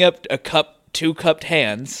holding up a cup, 2 cupped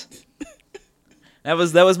hands. That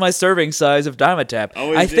was my serving size of Dimetap.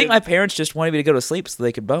 Always I think did. my parents just wanted me to go to sleep so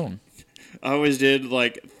they could bone. I always did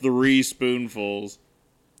like 3 spoonfuls.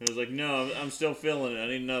 I was like, no, I'm still feeling it. I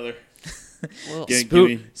need another. Well, Give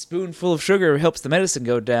me- Spoonful of sugar helps the medicine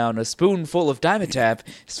go down. A spoonful of Dimetap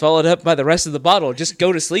is followed up by the rest of the bottle. Just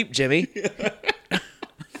go to sleep, Jimmy.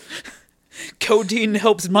 Codeine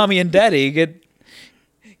helps mommy and daddy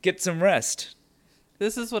get some rest.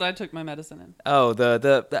 this is what I took my medicine in. Oh,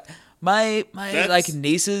 my That's- like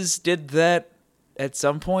nieces did that at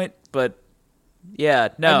some point, but yeah,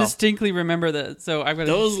 no. I distinctly remember that. So I'm gonna.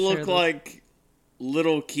 Those share look this. like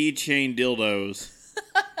little keychain dildos.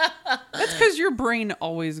 That's because your brain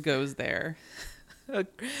always goes there. No,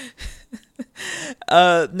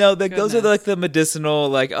 those are Goodness. like the medicinal,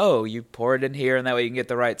 like, oh, you pour it in here and that way you can get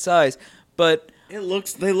the right size. But They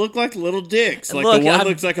look like little dicks. Like Look, the one I'm-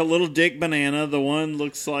 looks like a little dick banana. The one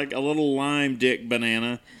looks like a little lime dick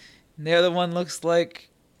banana. the other one looks like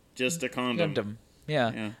Just a condom. Gundam.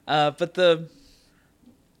 Yeah. Yeah. But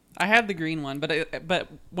I had the green one, but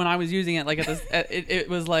when I was using it, like it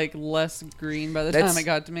was like less green by the That's- time it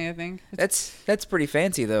got to me. I think. that's pretty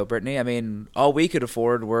fancy though, Brittany. I mean, all we could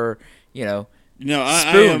afford were, No,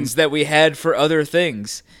 spoons that we had for other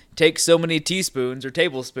things. Take so many teaspoons or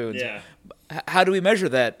tablespoons. Yeah. How do we measure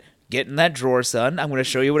that? Get in that drawer, son. I'm going to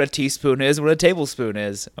show you what a teaspoon is and what a tablespoon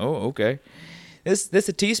is. Oh, okay. This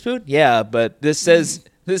a teaspoon? Yeah, but this says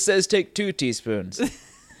take 2 teaspoons. Jim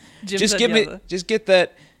Just said give me yeah, just get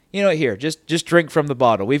that. Here. Just drink from the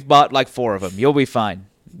bottle. We've bought like 4 of them. You'll be fine.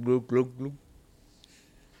 Glug, glug, glug.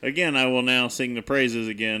 Again, I will now sing the praises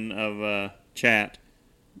again of chat.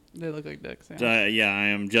 They look like dicks. Yeah. Yeah, I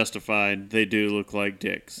am justified. They do look like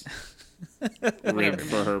dicks. Ribbed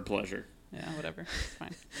for her pleasure. Yeah, whatever. It's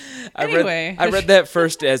fine. I Anyway. read that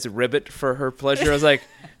first as ribbit for her pleasure. I was like,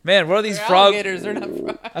 man, what are these They're frogs? alligators. They're not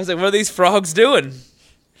frogs. I was like, what are these frogs doing?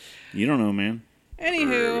 You don't know, man.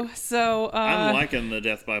 Anywho, so I'm liking the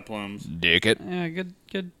Death by Plums. Dick it. yeah,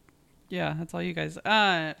 good Yeah, that's all you guys.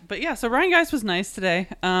 But yeah, so Ryan Geist was nice today.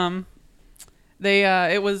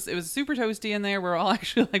 It was super toasty in there. We're all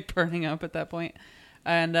actually like burning up at that point.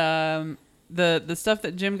 And the stuff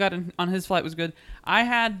that Jim got on his flight was good. I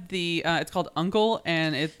had it's called Uncle,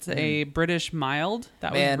 and it's a British mild.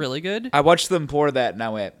 That was really good. I watched them pour that, and I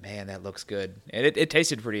went, man, that looks good. And it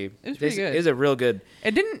tasted pretty. It was pretty good. It was a real good.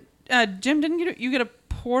 It didn't. Jim, didn't you get a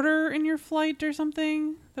porter in your flight or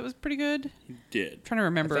something? That was pretty good. He did. I'm trying to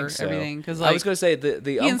remember everything because I was going to say the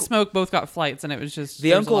he uncle, and Smoke both got flights, and it was just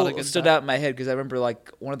the there was a lot of uncle good stood stuff. out in my head because I remember like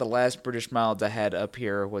one of the last British milds I had up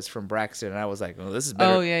here was from Braxton, and I was like, "Oh, this is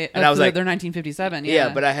better." Oh yeah, and I was like, "They're 1957." Yeah,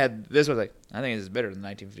 "Yeah," but I had this was like, I think this is better than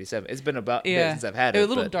 1957. It's been about a bit since I've had it. It was a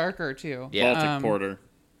little but- darker too. Yeah. Baltic Porter.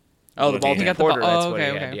 Oh, the What he Baltic had. Porter. Oh, That's okay, what he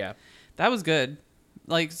okay. had. Yeah. That was good.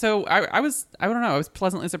 Like, so I don't know. I was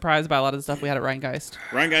pleasantly surprised by a lot of the stuff we had at Ryan Geist.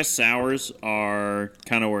 Ryan Geist sours are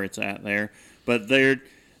kind of where it's at there, but they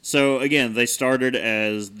started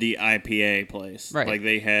as the IPA place. Right. Like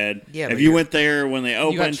they had. Yeah, If but you went there when they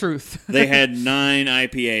You got opened, Truth. they had 9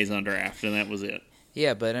 IPAs on draft, and that was it.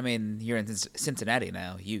 Yeah, but I mean, you're in Cincinnati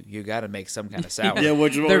now. You got to make some kind of sour. Yeah,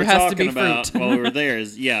 which is what There we're has to be talking about fruit. while we were there.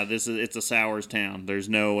 It's a sours town. There's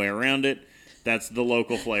no way around it. That's the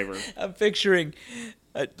local flavor. I'm picturing,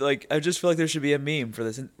 I just feel like there should be a meme for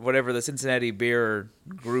this, whatever the Cincinnati beer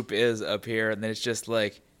group is up here, and then it's just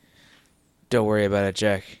like, don't worry about it,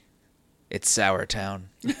 Jack. It's Sour Town.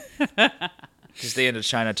 Just the end of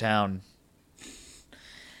Chinatown.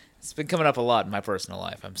 It's been coming up a lot in my personal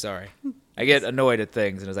life. I'm sorry. I get annoyed at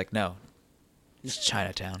things, and it's like, no, it's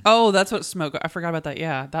Chinatown. Oh, that's what Smoke. I forgot about that.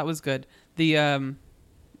 Yeah, that was good. The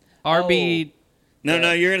RB.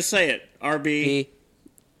 No, you're gonna say it. RB.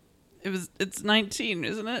 It's 19,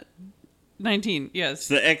 isn't it? 19. It's Yes.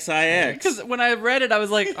 the XIX. Because when I read it, I was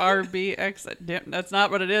like RBX. Damn, that's not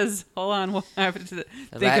what it is. Hold on, I have to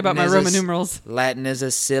think about my Roman numerals. Latin is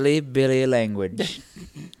a silly billy language.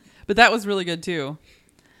 But that was really good too.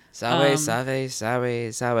 Whatever.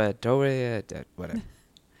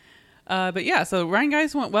 But yeah, so Ryan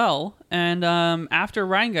Geist went well, and after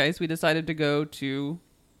Ryan Geist, we decided to go to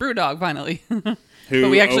Brewdog finally. Who but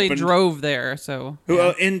we actually opened- drove there, so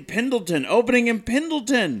In Pendleton, opening in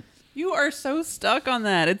Pendleton. you are so stuck on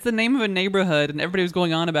that. It's the name of a neighborhood, and everybody was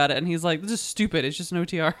going on about it, and he's like, "This is stupid. It's just an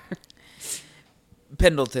OTR."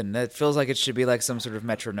 Pendleton. That feels like it should be like some sort of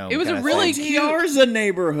metronome. It was a kinda really thing. cute- OTR's a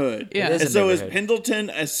neighborhood. Yeah. It is And a so is neighborhood. Pendleton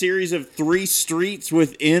a series of 3 streets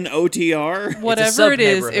within OTR? Whatever it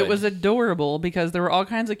is, it sub-neighborhood. was adorable because there were all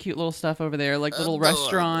kinds of cute little stuff over there, like little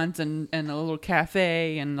restaurants and a little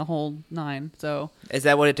cafe and the whole 9. So Is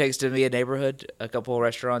that what it takes to be a neighborhood? A couple of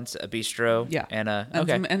restaurants, a bistro, yeah, and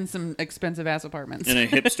and some expensive ass apartments. In a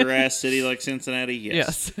hipster ass city like Cincinnati?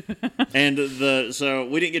 Yes. Yes. And so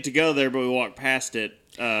we didn't get to go there, but we walked past it.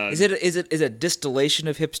 Is it a distillation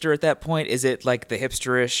of hipster at that point? Is it like the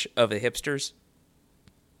hipsterish of the hipsters?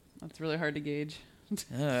 That's really hard to gauge.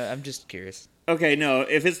 I'm just curious. Okay, no,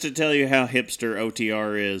 if it's to tell you how hipster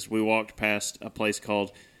OTR is, we walked past a place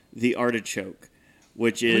called The Artichoke,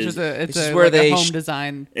 which is It's is a where like they a home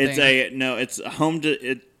design. it's thing. it's a home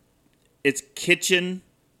it's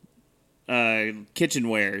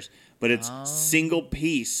kitchenwares, but it's single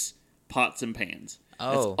piece pots and pans.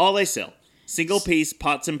 That's Oh. all they sell. Single piece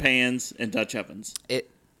pots and pans and Dutch ovens.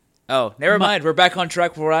 Never mind. We're back on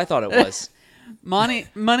track for what I thought it was.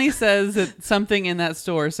 Money says that something in that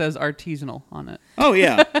store says artisanal on it. Oh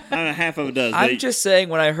yeah, half of it does. I'm just saying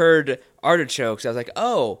when I heard artichokes, I was like,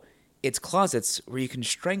 oh, it's closets where you can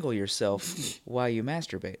strangle yourself while you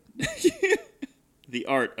masturbate. the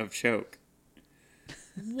art of choke.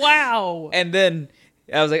 Wow. And then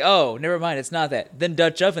I was like, oh, never mind. It's not that. Then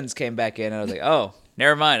Dutch ovens came back in, and I was like, oh,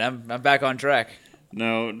 never mind. I'm back on track.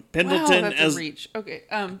 No, Pendleton Wow, that's as a reach. Okay,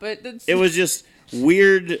 but that's, it was just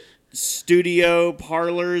weird studio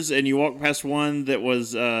parlors, and you walk past one that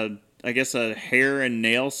was, I guess, a hair and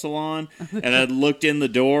nail salon, and I looked in the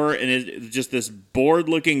door, and it's just this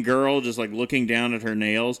bored-looking girl just, like, looking down at her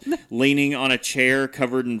nails, leaning on a chair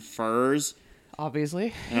covered in furs,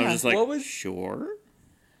 obviously. and I was just like, What was- sure?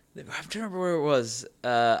 I'm trying to remember where it was.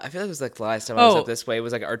 I feel like it was like the last time I was Oh. up this way. It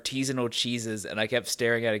was like artisanal cheeses, and I kept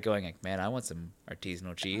staring at it going like, man, I want some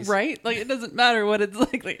artisanal cheese. Right? Like, it doesn't matter what it's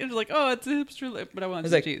like. It's like, oh, it's a hipster, but I want I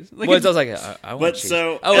was some like, cheese. Like, I was like, I want But cheese.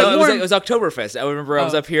 so- oh, and it was, more- it was Oktoberfest. I remember I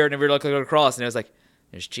was Oh. up here and we were looking across, and it was like,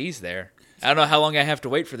 there's cheese there. I don't know how long I have to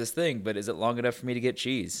wait for this thing, but is it long enough for me to get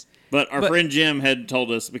cheese? But our friend Jim had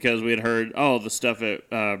told us, because we had heard, oh, the stuff at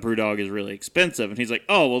Brewdog is really expensive, and he's like,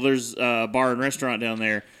 oh, well, there's a bar and restaurant down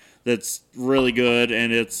there that's really good,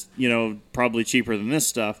 and it's, probably cheaper than this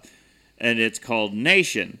stuff, and it's called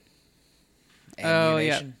Nation. oh,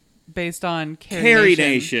 yeah. Ammunition? based on Carrie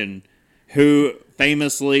Nation, who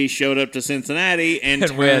famously showed up to Cincinnati and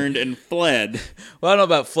turned and fled. Well, I don't know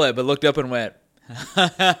about fled, but looked up and went,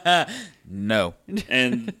 no.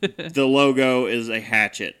 And the logo is a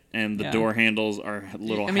hatchet, and the door handles are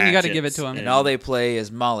little hatchets. you got to give it to them. And all they play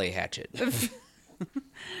is Molly Hatchet.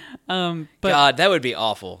 But God, that would be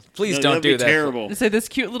awful. Please don't do that. Terrible. So this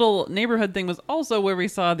cute little neighborhood thing was also where we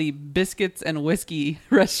saw the Biscuits and Whiskey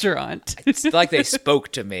restaurant. It's like they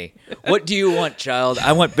spoke to me. What do you want, child?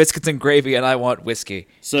 I want biscuits and gravy, and I want whiskey.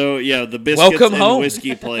 So, yeah, the Biscuits Welcome and home.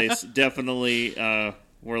 Whiskey place definitely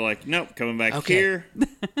were like, nope, coming back here.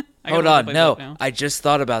 Hold on. No, I just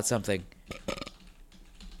thought about something.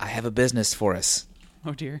 I have a business for us.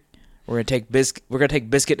 Oh, dear. We're gonna take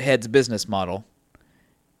Biscuit Head's business model,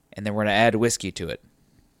 and then we're gonna add whiskey to it.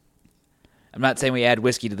 I'm not saying we add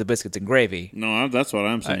whiskey to the biscuits and gravy. No, that's what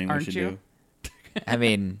I'm saying we aren't should you? do. I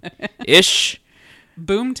mean, ish.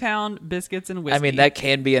 Boomtown Biscuits and Whiskey. I mean, that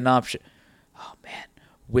can be an option. Oh man,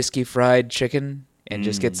 whiskey fried chicken, and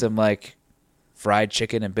just get some like fried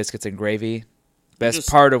chicken and biscuits and gravy. Best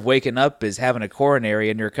part of waking up is having a coronary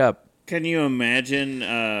in your cup. Can you imagine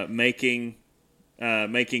making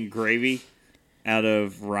gravy out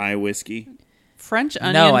of rye whiskey? French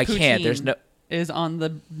onion No, I poutine can't. There's no. is on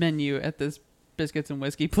the menu at this Biscuits and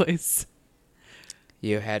Whiskey place.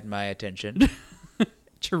 You had my attention.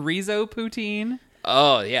 Chorizo poutine.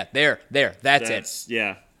 Oh yeah, there. That's it.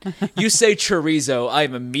 Yeah, You say chorizo,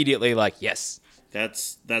 I'm immediately like, yes.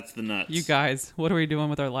 that's the nuts. You guys, what are we doing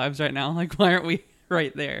with our lives right now? Like, why aren't we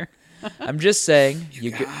right there? I'm just saying.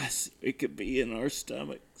 Guys, it could be in our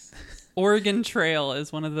stomachs. Oregon Trail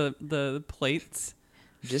is one of the plates.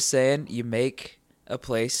 Just saying, you make a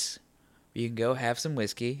place where you can go have some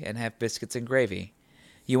whiskey and have biscuits and gravy.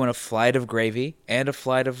 You want a flight of gravy and a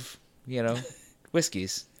flight of,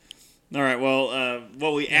 whiskeys. All right, well,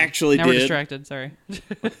 what we actually Now did... we're distracted, sorry.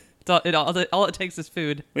 all it takes is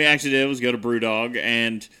food. We actually did was go to Brewdog,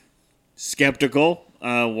 and skeptical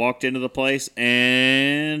walked into the place,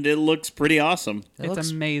 and it looks pretty awesome.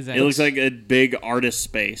 It's amazing. It looks like a big artist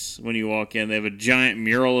space when you walk in. They have a giant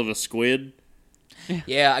mural of a squid.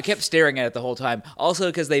 Yeah, I kept staring at it the whole time. Also,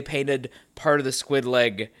 because they painted part of the squid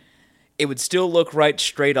leg, it would still look right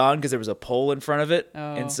straight on because there was a pole in front of it.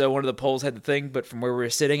 Oh. And so one of the poles had the thing, but from where we were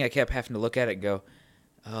sitting, I kept having to look at it and go,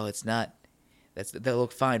 oh, it's not. They'll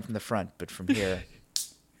look fine from the front, but from here.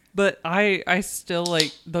 But I still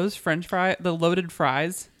like those French fries, the loaded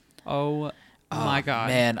fries. Oh my god,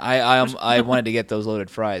 Man, I wanted to get those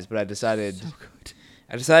loaded fries, but I decided so good.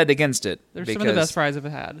 I decided against it. They're some of the best fries I've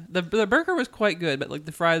had. The burger was quite good, but like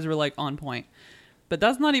the fries were like on point. But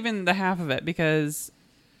that's not even the half of it, because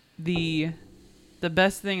the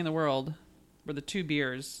best thing in the world were the two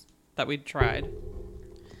beers that we tried.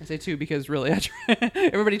 I say two because really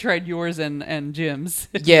everybody tried yours and Jim's.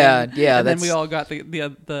 Yeah. And then we all got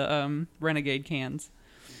the Renegade cans.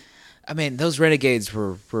 I mean, those Renegades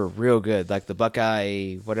were real good. Like the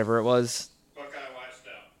Buckeye, whatever it was.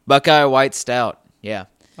 Buckeye White Stout. Yeah.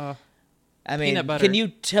 I mean, peanut butter. can you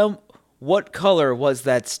tell what color was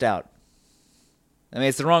that stout? I mean,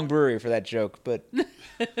 it's the wrong brewery for that joke, but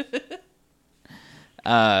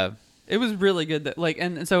it was really good.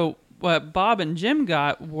 And so what Bob and Jim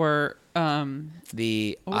got were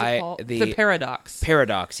the Paradox.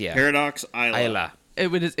 Paradox, yeah. Paradox Isla. It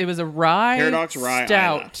was a rye Paradox rye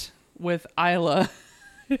stout with Isla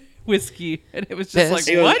whiskey, and it was just like,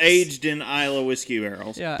 It was what? aged in Isla whiskey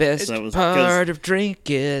barrels. Yeah, Best that was- part of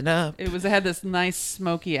drinking up. it had this nice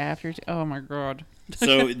smoky after. Oh my god!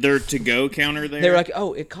 So their to-go counter there. They were like,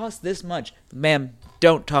 "Oh, it costs this much, ma'am.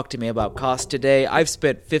 Don't talk to me about cost today. I've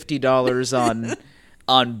spent $50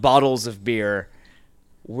 on bottles of beer.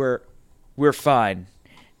 We're fine.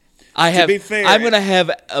 To be fair, I'm gonna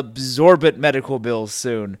have absorbent medical bills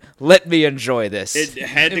soon. Let me enjoy this." It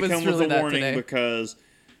had It to was come really with a that warning today. because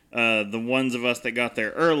the ones of us that got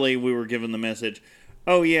there early, we were given the message,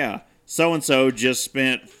 oh yeah, so-and-so just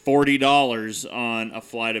spent $40 on a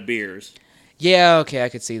flight of beers. Yeah, okay, I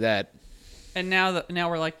could see that. And now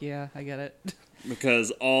we're like, yeah, I get it.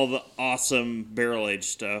 Because all the awesome barrel-aged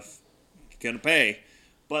stuff, you're going to pay.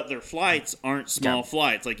 But their flights aren't small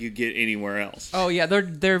flights like you get anywhere else. Oh yeah,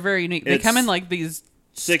 they're very unique. They It's come in like these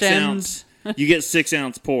 6 stemmed- ounce. You get 6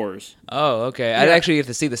 ounce pours. Oh, okay. I'd actually get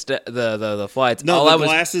to see the flights. No, the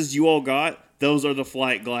glasses you all got, those are the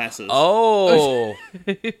flight glasses. Oh,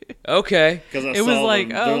 okay. Because It was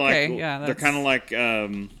like, oh, okay, yeah, they're kind of like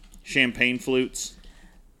champagne flutes.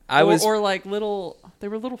 or like little. They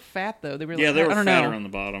were a little fat though. They were. Yeah, like, they were I don't fatter know. on the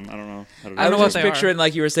bottom. I don't know. How to I don't know was what just they are. picturing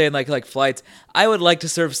like you were saying like flights. I would like to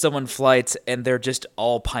serve someone flights and they're just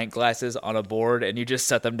all pint glasses on a board and you just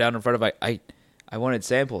set them down in front of I wanted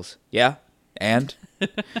samples. Yeah. And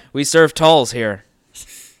we serve talls here.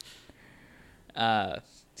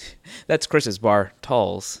 That's Chris's bar,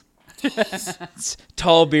 talls. It's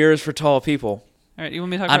tall beers for tall people. All right, you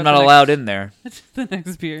want me to talk I'm about not allowed in there. the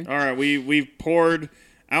next beer? All right, we've poured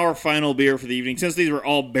our final beer for the evening. Since these were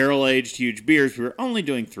all barrel-aged huge beers, we were only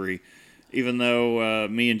doing 3, even though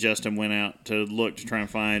me and Justin went out to look to try and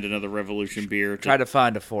find another Revolution beer. Try to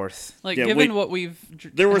find a fourth. Like, Yeah, given what we've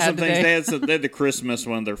There were had some today, things. They had the Christmas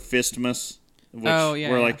one, their Fistmas, which Oh, yeah,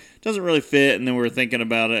 were yeah. like, doesn't really fit. And then we were thinking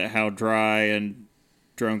about it, how dry and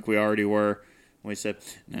drunk we already were. We said,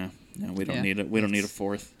 no, we don't Yeah. need it. We don't need a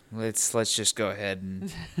fourth. Let's just go ahead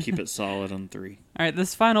and Keep it solid on 3. All right,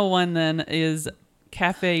 this final one then is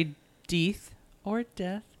Cafe Deth or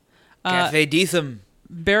Death. Cafe Detham.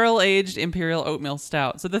 Barrel-aged Imperial Oatmeal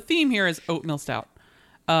Stout. So the theme here is oatmeal stout.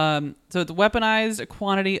 So it's weaponized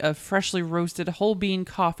quantity of freshly roasted whole bean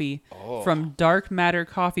coffee from Dark Matter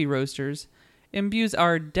Coffee Roasters imbues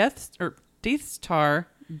our Death Star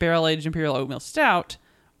Barrel-aged Imperial Oatmeal Stout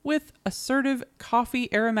with assertive coffee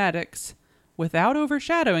aromatics without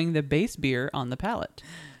overshadowing the base beer on the palate.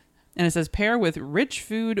 And it says pair with rich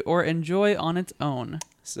food or enjoy on its own.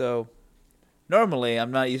 So, normally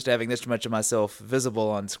I'm not used to having this much of myself visible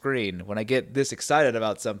on screen. When I get this excited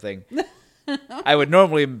about something, I would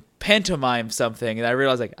normally pantomime something, and I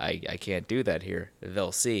realize like I can't do that here.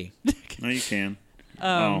 They'll see. No, you can.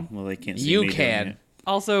 Well, they can't see You me doing can. it.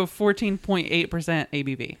 Also 14.8%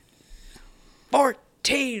 ABV.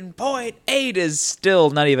 14.8 is still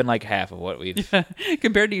not even like half of what we've.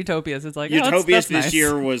 Compared to Utopias, it's like Utopias that's this nice.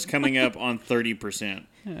 year was coming up on 30%.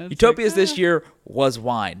 Utopias this year was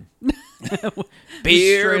wine.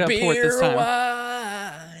 Beer, Straight up port this beer, time.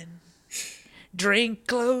 wine. Drink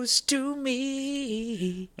close to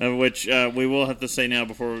me. Which we will have to say now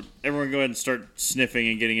before everyone go ahead and start sniffing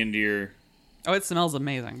and getting into your Oh, it smells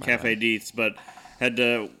amazing. By Cafe the way. Deeths, but had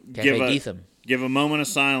to Cafe Detham. give a moment of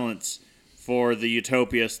silence for the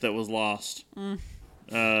Utopias that was lost.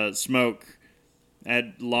 Smoke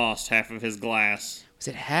had lost half of his glass. Was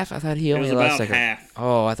it half? I thought he It only was lost about like half.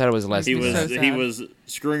 Oh, I thought it was less. He than was that. So he sad. was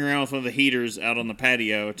screwing around with one of the heaters out on the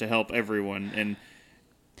patio to help everyone, and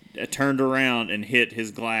turned around and hit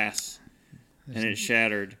his glass, and it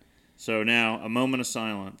shattered. So now a moment of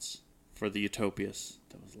silence for the Utopias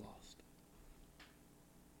that was lost.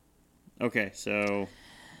 Okay, so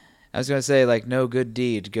I was gonna say like no good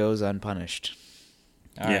deed goes unpunished.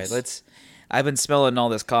 All right, Yes. I've been smelling all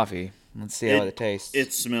this coffee. Let's see how it tastes.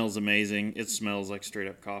 It smells amazing. It smells like straight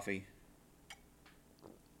up coffee.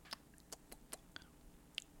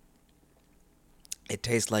 It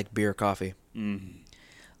tastes like beer coffee.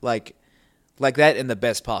 Like that in the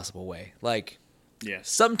best possible way. Like Yes.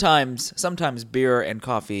 sometimes beer and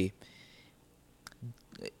coffee,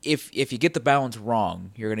 if you get the balance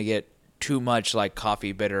wrong, you're gonna get too much like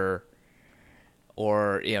coffee bitter,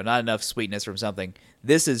 or not enough sweetness from something.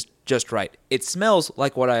 This is just right. It smells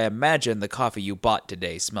like what I imagine the coffee you bought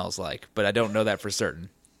today smells like, but I don't know that for certain.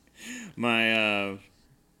 My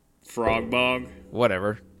frog bog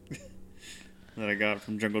Whatever. that I got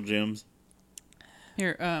from Jungle Gyms.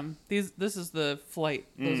 Here, this is the flight.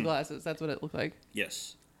 Those glasses. That's what it looked like.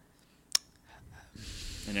 Yes.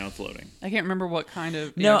 And now it's loading. I can't remember what kind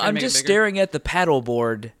of. No, try to I'm make it just bigger. staring at the paddle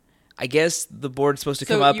board. I guess the board's supposed to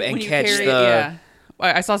So come up you- and when you catch carry the. it, yeah.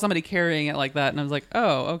 I saw somebody carrying it like that, and I was like,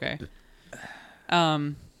 oh, okay.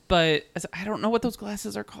 But I don't know what those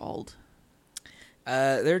glasses are called.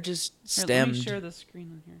 They're just Here, stemmed. let me share the screen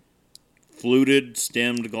on here. Fluted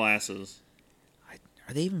stemmed glasses.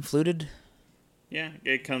 Are they even fluted? Yeah,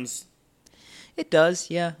 it comes. It does.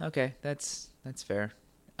 Yeah. Okay. That's fair.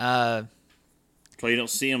 Well, you don't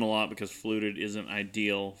see them a lot because fluted isn't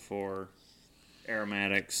ideal for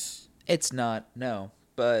aromatics. It's not. No,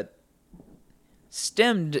 but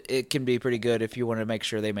stemmed it can be pretty good if you want to make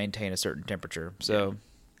sure they maintain a certain temperature. So,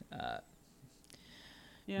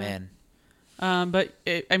 Yeah. man, But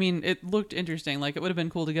it looked interesting. Like it would have been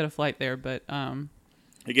cool to get a flight there, but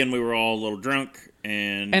Again, we were all a little drunk,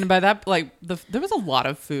 and by that there was a lot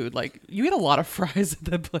of food. Like you ate a lot of fries at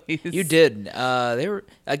the place. you did. They were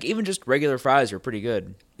like even just regular fries were pretty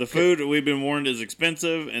good. the food we've been warned is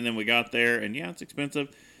expensive, and then we got there, and yeah, it's expensive,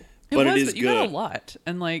 It but was, it is but you got good. a lot,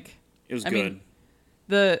 and like It was I good.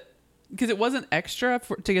 mean, because it wasn't extra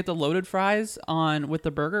to get the loaded fries on with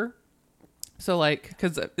the burger. So like,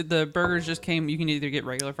 because the burgers just came, you can either get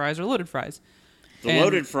regular fries or loaded fries. The And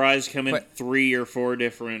loaded fries come in What? 3 or 4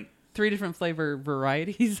 different. 3 different flavor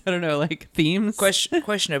varieties. I don't know, like themes.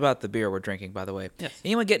 Question about the beer we're drinking, by the way. Yes.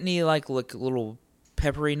 Anyone get any like little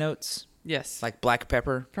peppery notes, Yes. like black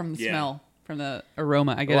pepper? From the Yeah. smell, from the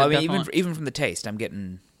aroma. I get Well, it. I mean, definitely. even from the taste, I'm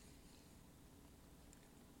getting.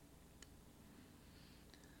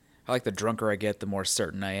 I like the drunker I get, the more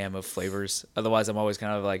certain I am of flavors. Otherwise, I'm always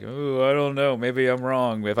kind of like, ooh, I don't know, maybe I'm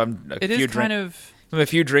wrong. If I'm It is kind of. if I'm a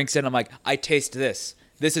few drinks in, I'm like, I taste this.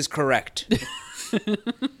 This is correct.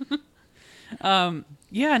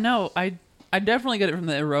 Yeah, no, I definitely get it from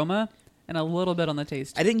the aroma and a little bit on the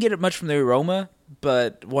taste. I didn't get it much from the aroma,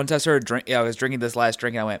 but once I started drinking, I was drinking this last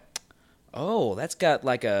drink, and I went, oh, that's got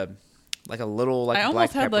like a little like I black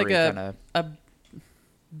almost had like peppery kind of. a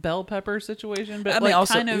bell pepper situation, but I mean, like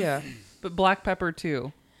also, kind of, yeah. but black pepper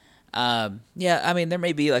too. Yeah, I mean, there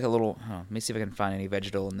may be like a little. Let me see if I can find any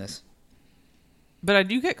vegetal in this. But I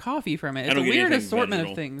do get coffee from it. I It's a don't get weird anything assortment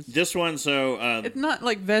vegetal. of things. This one, so It's not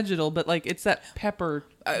like vegetal, but like it's that pepper.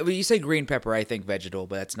 When you say green pepper, I think vegetal,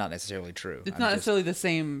 but that's not necessarily true. It's I'm not just- necessarily the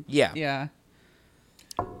same. Yeah. Yeah.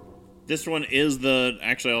 this one is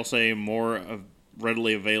actually I'll say more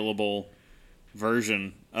readily available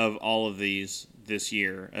version of all of these this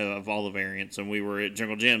year of all the variants. And we were at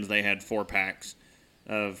Jungle Gyms; they had 4 packs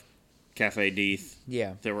of Cafe Deth.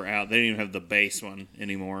 Yeah. That were out. They didn't even have the base one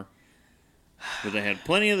anymore, but they had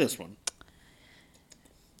plenty of this one,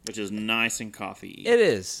 which is nice and coffee. It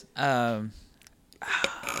is. I'm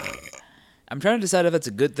trying to decide if it's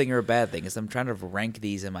a good thing or a bad thing, because I'm trying to rank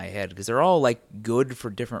these in my head, because they're all like good for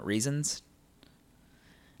different reasons.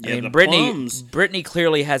 Yeah, I mean, the Brittany plums.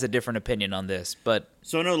 clearly has a different opinion on this, but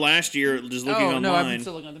So I know last year, just looking Oh no, I'm online,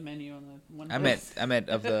 still looking at the menu on the one. I meant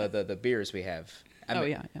of the beers we have. I Oh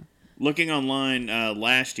meant- yeah. looking online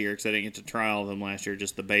last year, because I didn't get to try all of them last year,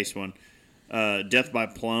 just the base one. Death by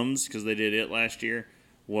Plums, because they did it last year,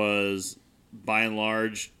 was by and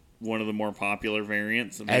large one of the more popular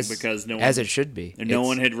variants. I think because as it should be. and no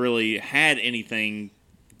one had really had anything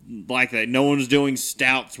like that. No one was doing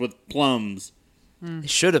stouts with plums.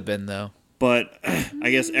 It should have been though. But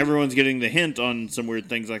I guess everyone's getting the hint on some weird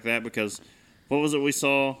things like that, because what was it we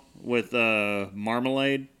saw with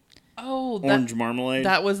marmalade? Oh, Orange marmalade?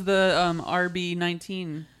 that was the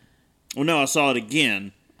RB19. Well, no, I saw it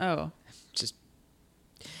again. Oh, Just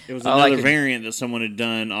It was I like another it. variant that someone had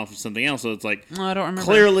done off of something else. So it's like, no, I don't remember.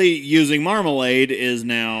 clearly using marmalade is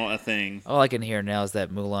now a thing. all I can hear now is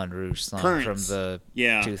that Moulin Rouge song Currants. from the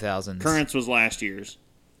Yeah. 2000s. Currants was last year's.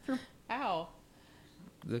 Ow.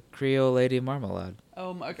 The Creole Lady Marmalade.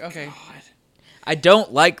 Oh, okay. I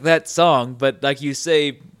don't like that song, but like you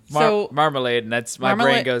say, So- marmalade, and that's my brain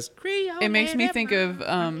Marmalade- goes Creole. It makes me think of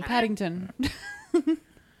Paddington.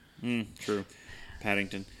 True.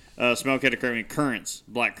 Paddington. Smell category currants.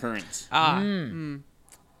 Black currants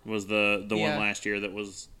was the Yeah. one last year that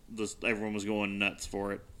was everyone was going nuts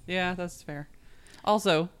for it. Yeah, that's fair.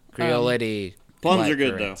 Also, Creole Lady. Plums black are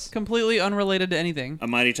good currants. completely unrelated to anything. A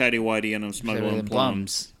mighty tidy whitey and I'm smuggling Smuggling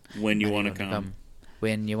plums when you When want you to wanna come.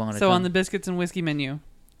 When you want to So come. on the biscuits and whiskey menu,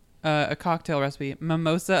 a cocktail recipe: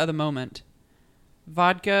 mimosa of the moment,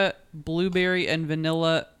 vodka, blueberry, and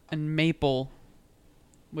vanilla and maple,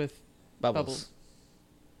 with bubbles,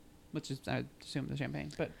 which is I assume the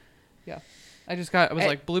champagne. But yeah, I was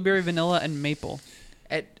like blueberry, vanilla, and maple.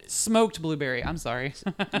 Smoked blueberry. I'm sorry.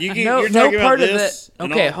 You're no talking about part of this it.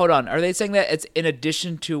 and Okay, all- hold on. Are they saying that it's in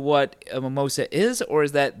addition to what a mimosa is, or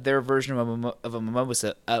is that their version of a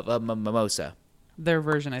mimosa? Their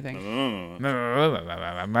version, I think. You're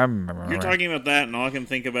talking about that, and all I can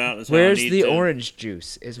think about is how Where's I need the to, orange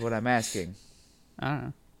juice? Is what I'm asking. I don't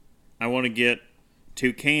know. I want to get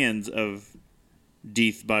 2 cans of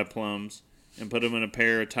Deth by Plums and put them in a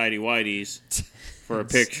pair of tidy whities for a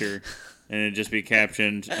picture, and it'd just be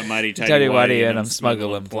captioned "A mighty tidy whitey and I'm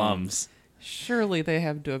smuggling plums. Surely they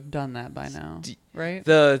have to have done that by now, right?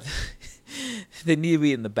 They need to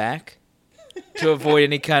be in the back to avoid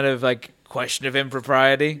any kind of like question of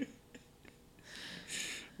impropriety.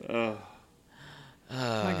 Oh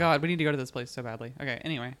my God, we need to go to this place so badly. Okay,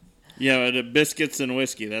 anyway. Yeah, the biscuits and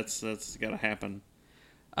whiskey. That's got to happen.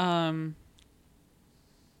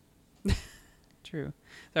 True.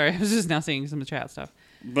 Sorry, I was just now seeing some chat stuff.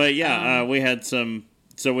 But yeah, we had some.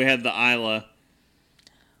 So we had the Isla.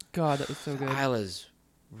 God, that was so good. Isla's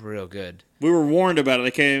real good. We were warned about it.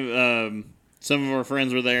 They came. Some of our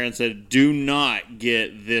friends were there and said, "Do not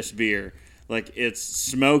get this beer. Like it's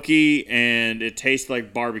smoky and it tastes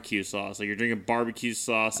like barbecue sauce. Like you're drinking barbecue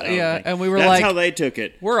sauce." Out of Yeah, the thing." and we were That's like- how they took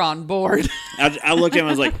it. We're on board. I looked at him.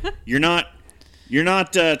 I was like, "You're not you're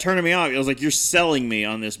not turning me off. I was like, you're selling me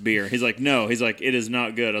on this beer. He's like, no. He's like, it is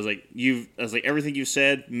not good. I was like, everything you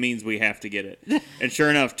said means we have to get it. And sure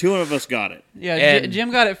enough, two of us got it. Yeah, And-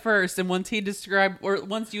 Jim got it first, and once he described, or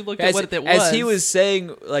once you looked at what it was, as he was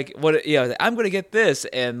saying, like, what, I'm going to get this,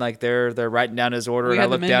 and like they're writing down his order, We and I had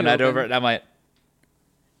the look down menu at over open. it, and I'm like,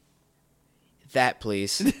 that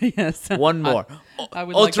please, yes, one more, I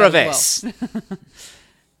would like ultra that as ves.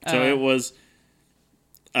 So it was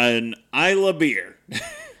an Isla beer. It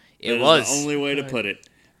That is was. the only way to put it.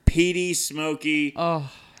 Peaty, smoky. Oh,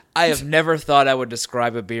 I have never thought I would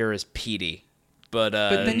describe a beer as peaty, but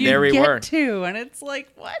but then you there we get were. two, and it's like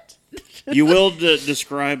what? You will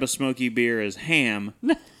describe a smoky beer as ham.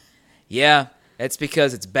 Yeah, it's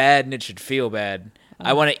because it's bad and it should feel bad.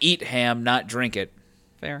 I want to eat ham, not drink it.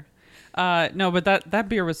 Fair. No, but that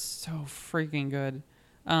beer was so freaking good.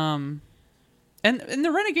 And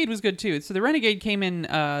the Renegade was good too. So the Renegade came in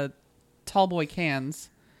tall boy cans.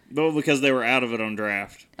 Well, because they were out of it on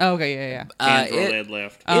draft. Oh, okay, yeah. Cans were all they had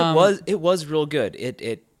left. It was real good.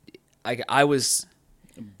 I was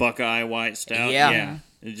Buckeye white stout. Yeah.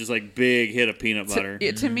 It's just like big hit of peanut butter.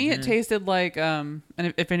 To me, it tasted like and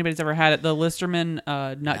if anybody's ever had it, the Listerman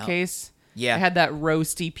nutcase. Yeah. It had that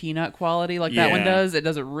roasty peanut quality like that one Yeah. does. It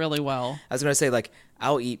does it really well. I was gonna say, like,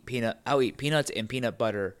 I'll eat peanuts and peanut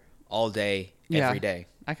butter all day, every day.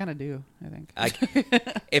 I kind of do, I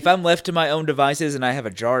think. If I'm left to my own devices and I have a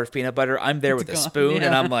jar of peanut butter, I'm there with a gone. spoon, and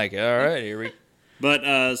Yeah. I'm like, all right, here we.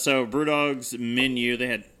 But so Brewdog's menu, they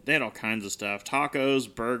had all kinds of stuff: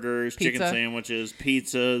 tacos, burgers, chicken Pizza. sandwiches,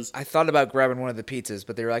 pizzas. I thought about grabbing one of the pizzas,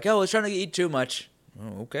 but they were like, "Oh, let's try not to eat too much."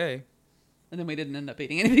 Oh, okay. And then we didn't end up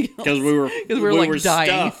eating anything else. Because we were like dying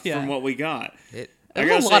stuffed yeah. from what we got.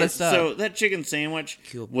 There was a lot of stuff. So that chicken sandwich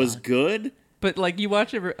was good. But like you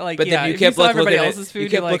watch it, like But yeah, then you if kept saw everybody looking else's at, food, you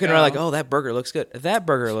kept you're looking like, around like, "Oh, that burger looks good. That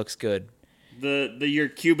burger looks good." Your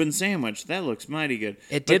Cuban sandwich, that looks mighty good.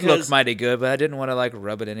 It did look Because mighty good, but I didn't want to like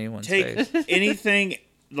rub it in anyone's take face. anything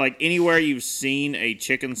like anywhere you've seen a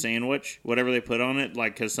chicken sandwich, whatever they put on it,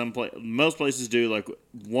 like because most places do like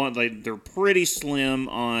they're pretty slim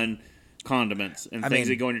on condiments and things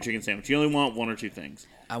that go in your chicken sandwich. You only want one or two things.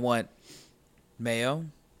 I want mayo,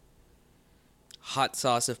 hot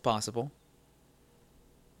sauce if possible,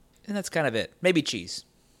 and that's kind of it. Maybe cheese.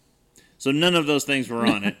 So none of those things were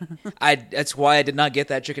on it. That's why I did not get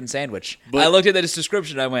that chicken sandwich. But- I looked at this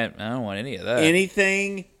description. I went, I don't want any of that.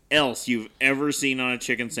 Anything else you've ever seen on a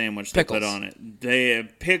chicken sandwich they put Pickles. on it? They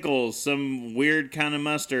have pickles, some weird kind of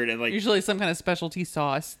mustard, and like usually some kind of specialty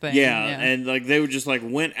sauce thing. yeah, and like they would just like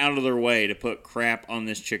went out of their way to put crap on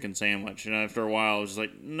this chicken sandwich. And after a while, I was just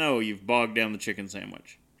like, no, you've bogged down the chicken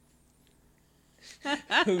sandwich.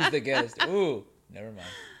 Who's the guest? Ooh, never mind.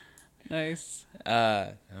 Nice.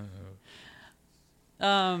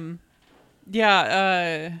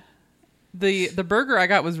 The burger I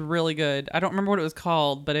got was really good. I don't remember what it was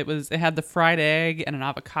called, but it had the fried egg and an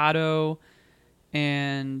avocado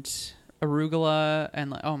and arugula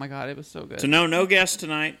and like, oh my god, it was so good. So no guest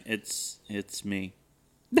tonight. It's me.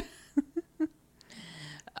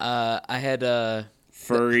 I had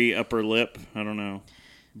Furry upper lip. I don't know.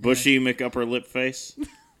 Bushy McUpper lip face.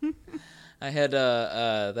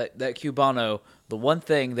 that Cubano. The one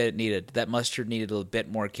thing that it needed, that mustard needed a bit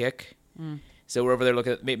more kick. So we're over there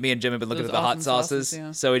looking at me and Jim have been looking Those at the hot awesome sauces. sauces,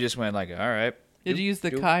 yeah. So we just went like, all right. Did you use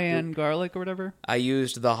the cayenne garlic or whatever? I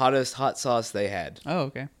used the hottest hot sauce they had, Oh,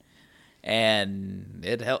 okay. and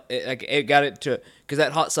it helped. It got it to because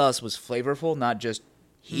that hot sauce was flavorful, not just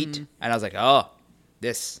heat. And I was like, oh,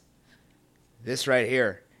 this right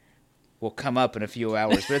here will come up in a few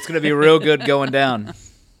hours, but it's gonna be real good going down.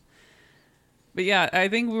 But yeah, I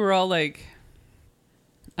think we were all like,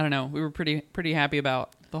 I don't know, we were pretty happy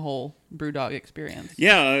about the whole BrewDog experience.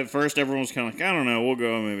 Yeah, at first everyone was kind of like, I don't know, we'll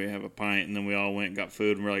go maybe have a pint, and then we all went and got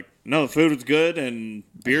food, and we're like, no, the food was good and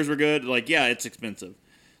beers were good. Like, yeah, it's expensive.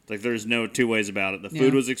 Like, there's no two ways about it. The food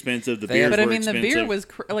Yeah. was expensive. The They- beers But I were mean, expensive. the beer was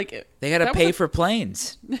like They got to that pay was for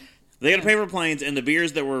planes. They got to pay for planes, and the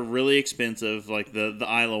beers that were really expensive, like the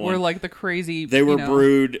Isla one, were like the crazy. they were you know,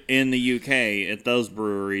 brewed in the UK at those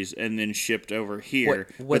breweries and then shipped over here.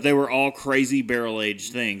 What- But they were all crazy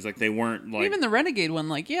barrel-aged things. Like, they weren't like... Even the Renegade one,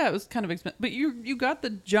 like yeah, it was kind of expensive. But you got the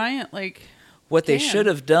giant like. What they can. should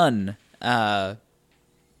have done,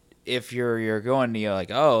 if you're going, like,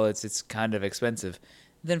 oh, it's kind of expensive,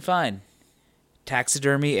 then fine,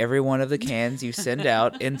 taxidermy every one of the cans you send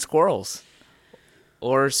out in squirrels,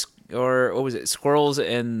 or what was it, squirrels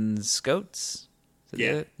and scoats? Is that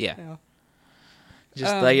Yeah. it? Yeah. Yeah.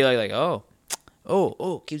 Just like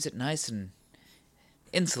oh, keeps it nice and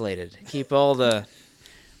insulated. Keep all the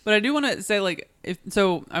But I do want to say, like, I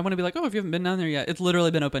want to be like, oh, if you haven't been down there yet, it's literally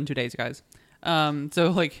been open 2 days, guys.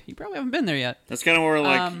 So, like, you probably haven't been there yet. That's kind of where,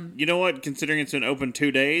 like, you know what? Considering it's been open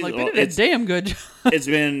 2 days, Like, they did a damn good job.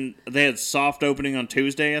 They had soft opening on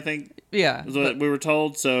Tuesday, I think. Yeah. Is what we were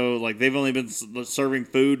told. So, like, they've only been serving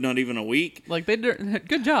food not even a week. Like, they did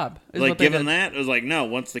good job. Like, given that, it was like, no,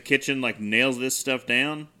 once the kitchen, like, nails this stuff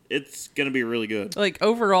down, it's going to be really good. Like,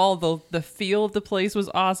 overall, the feel of the place was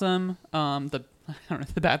awesome. I don't know,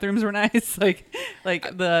 the bathrooms were nice. Like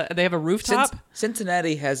they have a rooftop.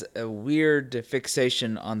 Cincinnati has a weird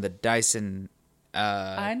fixation on the Dyson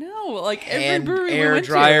I know, like every hand brewery air we went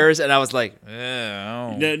dryers, to. and I was like,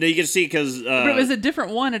 oh. No, you can see because but it was a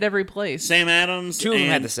different one at every place. Sam Adams, Two of them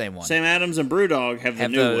had the same one. Sam Adams and Brewdog have the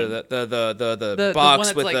new one. The one box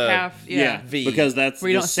that's with like the half, Yeah, V. because that's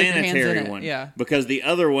Where you the don't stick your hands in sanitary it, one. yeah. Because the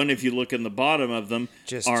other one, if you look in the bottom of them,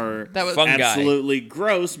 Just are That was- fungi. absolutely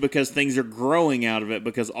gross because things are growing out of it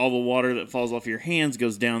because all the water that falls off your hands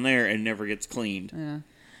goes down there and never gets cleaned. Yeah.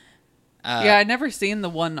 Yeah, I'd never seen the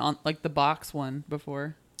one on like the box one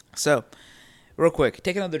before. So, real quick,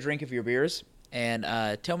 take another drink of your beers and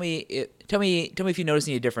tell me if you notice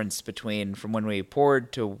any difference from when we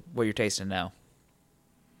poured to what you're tasting now.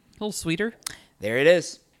 A little sweeter. There it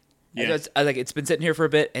is. Yeah. It's been sitting here for a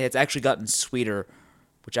bit, and it's actually gotten sweeter,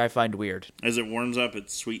 which I find weird. As it warms up,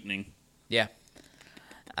 it's sweetening. Yeah.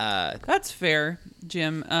 That's fair,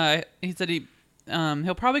 Jim. He said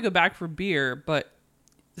he'll probably go back for beer, but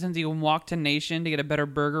since he can walk to Nation to get a better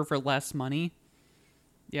burger for less money,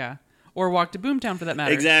 yeah, or walk to Boomtown for that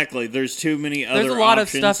matter. Exactly. There's too many other There's a lot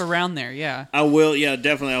options. of stuff around there. Yeah. I will, yeah,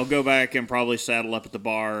 definitely. I'll go back and probably saddle up at the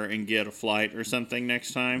bar and get a flight or something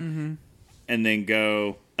next time, and then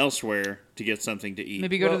go elsewhere to get something to eat.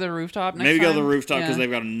 Maybe go to the rooftop next Maybe time. go to the rooftop because Yeah.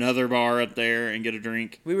 they've got another bar up there and get a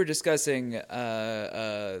drink. We were discussing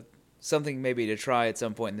something maybe to try at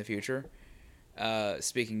some point in the future.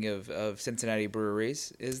 Speaking of Cincinnati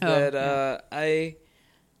breweries, I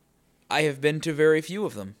have been to very few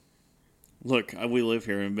of them. Look, we live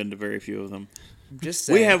here and have been to very few of them. I'm just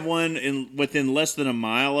saying. We have one within less than a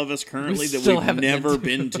mile of us currently that still we've haven't never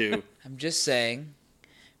been been to. I'm just saying,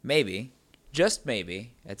 maybe, just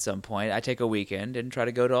maybe, at some point, I take a weekend and try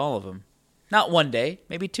to go to all of them. Not one day,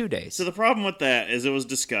 maybe 2 days. So the problem with that, as it was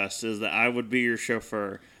discussed, is that I would be your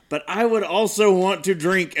chauffeur, but I would also want to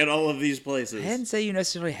drink at all of these places. I didn't say you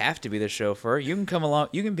necessarily have to be the chauffeur. You can come along.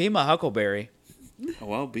 You can be my Huckleberry.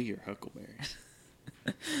 Oh, I'll be your Huckleberry.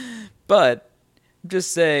 But I'm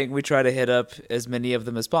just saying we try to hit up as many of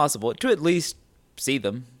them as possible to at least see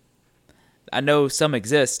them. I know some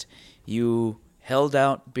exist. You held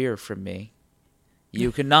out beer from me.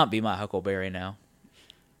 You cannot be my Huckleberry now.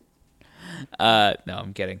 No,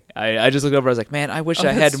 I'm kidding. I just looked over. I was like, man, I wish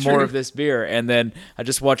I had that's more true. of this beer. And then I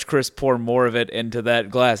just watched Chris pour more of it into that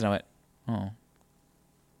glass, and I went, oh.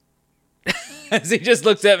 As he just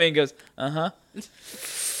looks at me and goes, uh-huh.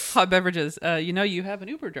 Hot beverages. You have an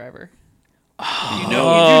Uber driver. You do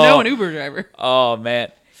know an Uber driver. Oh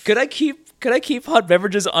man, could I keep hot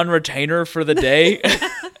beverages on retainer for the day?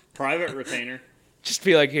 Private retainer. Just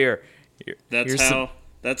be like, here. That's here's how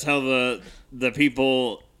the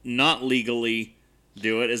people not legally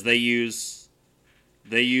do it. Is they use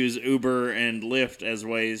Uber and Lyft as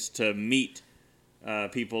ways to meet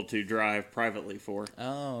people to drive privately for.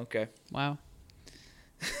 Oh, okay. Wow.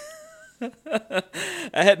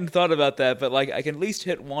 I hadn't thought about that, but like I can at least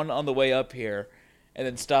hit one on the way up here, and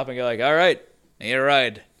then stop and go like, all right, need a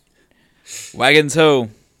ride. Wagons ho.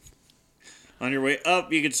 On your way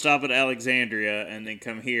up, you could stop at Alexandria and then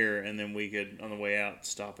come here, and then we could, on the way out,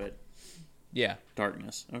 stop at Yeah.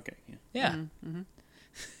 Darkness. Okay. Yeah. Yeah.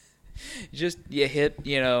 Just you hit,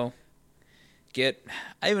 get.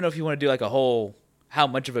 I don't even know if you want to do like a whole how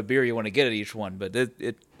much of a beer you want to get at each one, but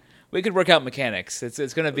we could work out mechanics.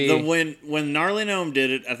 It's going to be When Gnarly Gnome did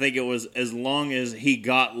it, I think it was as long as he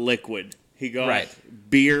got liquid. He got Right.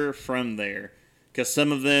 beer from there. Because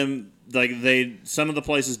some of them, some of the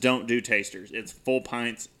places don't do tasters. It's full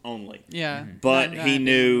pints only. Yeah. But Not- he not-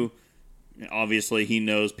 knew, obviously he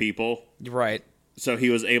knows people. right. So he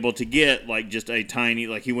was able to get just a tiny,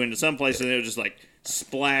 he went to some place and it was just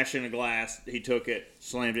splash in a glass. He took it,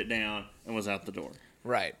 slammed it down, and was out the door.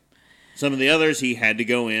 Right. Some of the others, he had to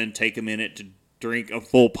go in, take a minute to drink a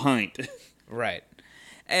full pint. Right.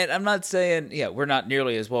 And I'm not saying, we're not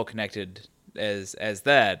nearly as well connected as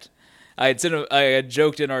that. I had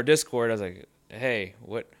joked in our Discord. I was like, "Hey,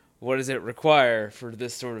 what does it require for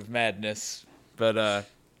this sort of madness?" But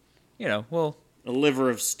well, A liver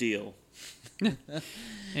of steel.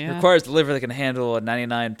 Yeah. Requires a liver that can handle a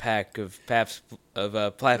 99 pack of Pabst Blue.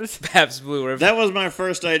 Whatever. That was my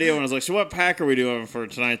first idea when I was like, so what pack are we doing for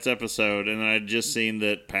tonight's episode? And I'd just seen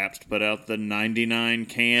that Pabst put out the 99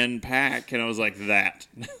 can pack, and I was like, that.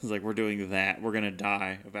 I was like, we're doing that. We're going to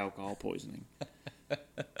die of alcohol poisoning.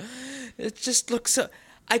 It just looks so...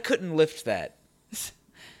 I couldn't lift that.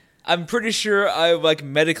 I'm pretty sure I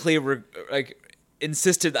medically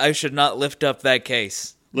insisted I should not lift up that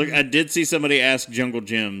case. Look, I did see somebody ask Jungle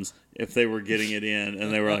Gyms if they were getting it in,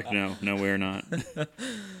 and they were like, no, we're not.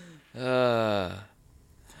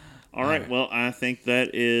 All right, well, I think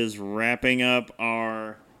that is wrapping up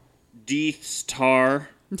our Deth's Tar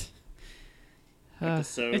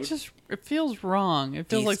episode. It feels wrong. It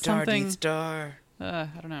feels like something... Death Star. I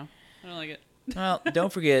don't know. I don't like it. Well,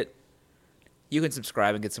 don't forget, you can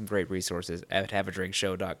subscribe and get some great resources at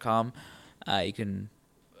haveadrinkshow.com. You can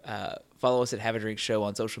follow us at Have a Drink Show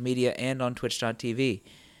on social media and on twitch.tv.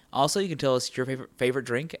 Also, you can tell us your favorite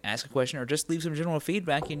drink, ask a question, or just leave some general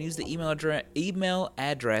feedback. You can use the email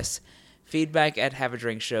address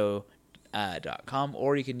feedback@haveadrinkshow.com,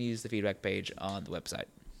 or you can use the feedback page on the website.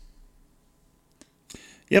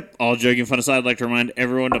 Yep, all joking fun aside, I'd like to remind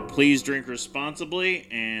everyone to please drink responsibly,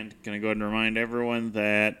 and going to go ahead and remind everyone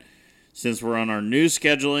that since we're on our new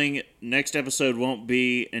scheduling, next episode won't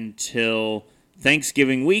be until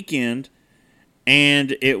Thanksgiving weekend,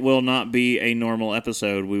 and it will not be a normal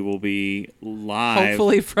episode. We will be live.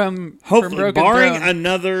 Hopefully from Broken barring Throne.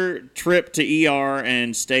 another trip to ER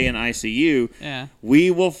and stay in ICU, Yeah. we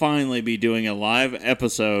will finally be doing a live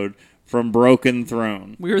episode from Broken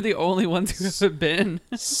Throne. We were the only ones who have been.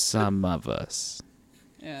 Some of us.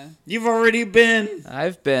 Yeah. You've already been.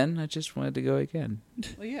 I've been. I just wanted to go again.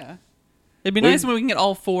 Well, yeah. It'd be nice when we can get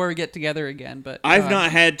all four get together again, but I've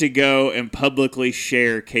not had to go and publicly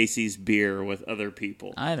share Casey's beer with other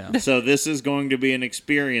people. I know. So this is going to be an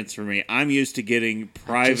experience for me. I'm used to getting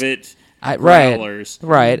private Right. growlers.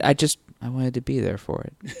 Right. I wanted to be there for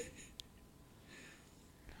it.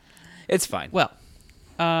 It's fine. Well,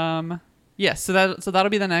 yes, so that'll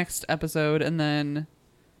be the next episode, and then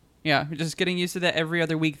yeah, we're just getting used to that every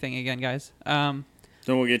other week thing again, guys.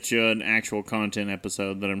 Then we'll get you an actual content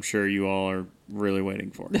episode that I'm sure you all are really waiting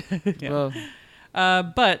for. Well,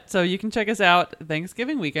 But so you can check us out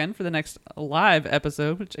Thanksgiving weekend for the next live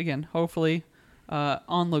episode, which again, hopefully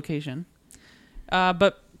on location.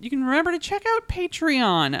 But you can remember to check out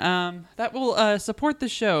Patreon. That will support the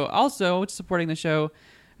show. Also, supporting the show,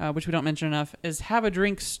 which we don't mention enough, is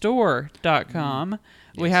haveadrinkstore.com.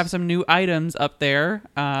 We have some new items up there.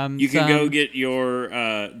 You can go get your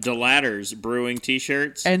Delatters Brewing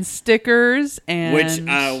t-shirts. And stickers. And which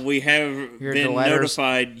we have Your been Delatters.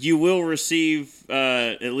 notified. You will receive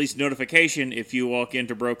at least notification if you walk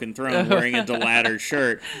into Broken Throne wearing a Delatter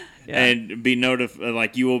shirt. Yeah. And be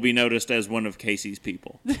you will be noticed as one of Casey's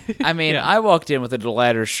people. I mean, I walked in with a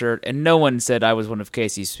Delatter shirt, and no one said I was one of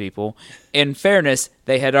Casey's people. In fairness,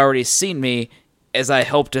 they had already seen me as I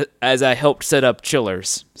helped set up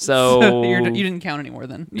chillers. So you didn't count anymore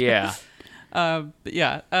then. Yeah. So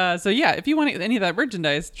if you want any of that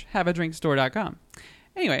merchandise, haveadrinkstore.com.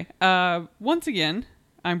 Anyway, once again,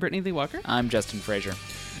 I'm Brittany Lee Walker. I'm Justin Frazier.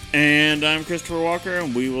 And I'm Christopher Walker,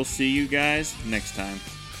 and we will see you guys next time.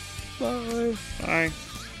 Bye. Bye.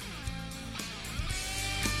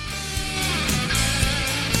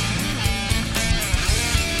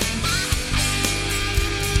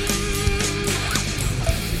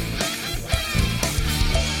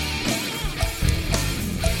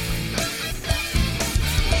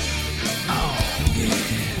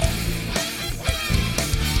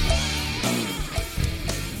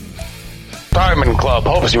 Diamond Club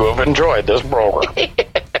hopes you have enjoyed this program.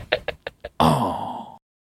 Oh.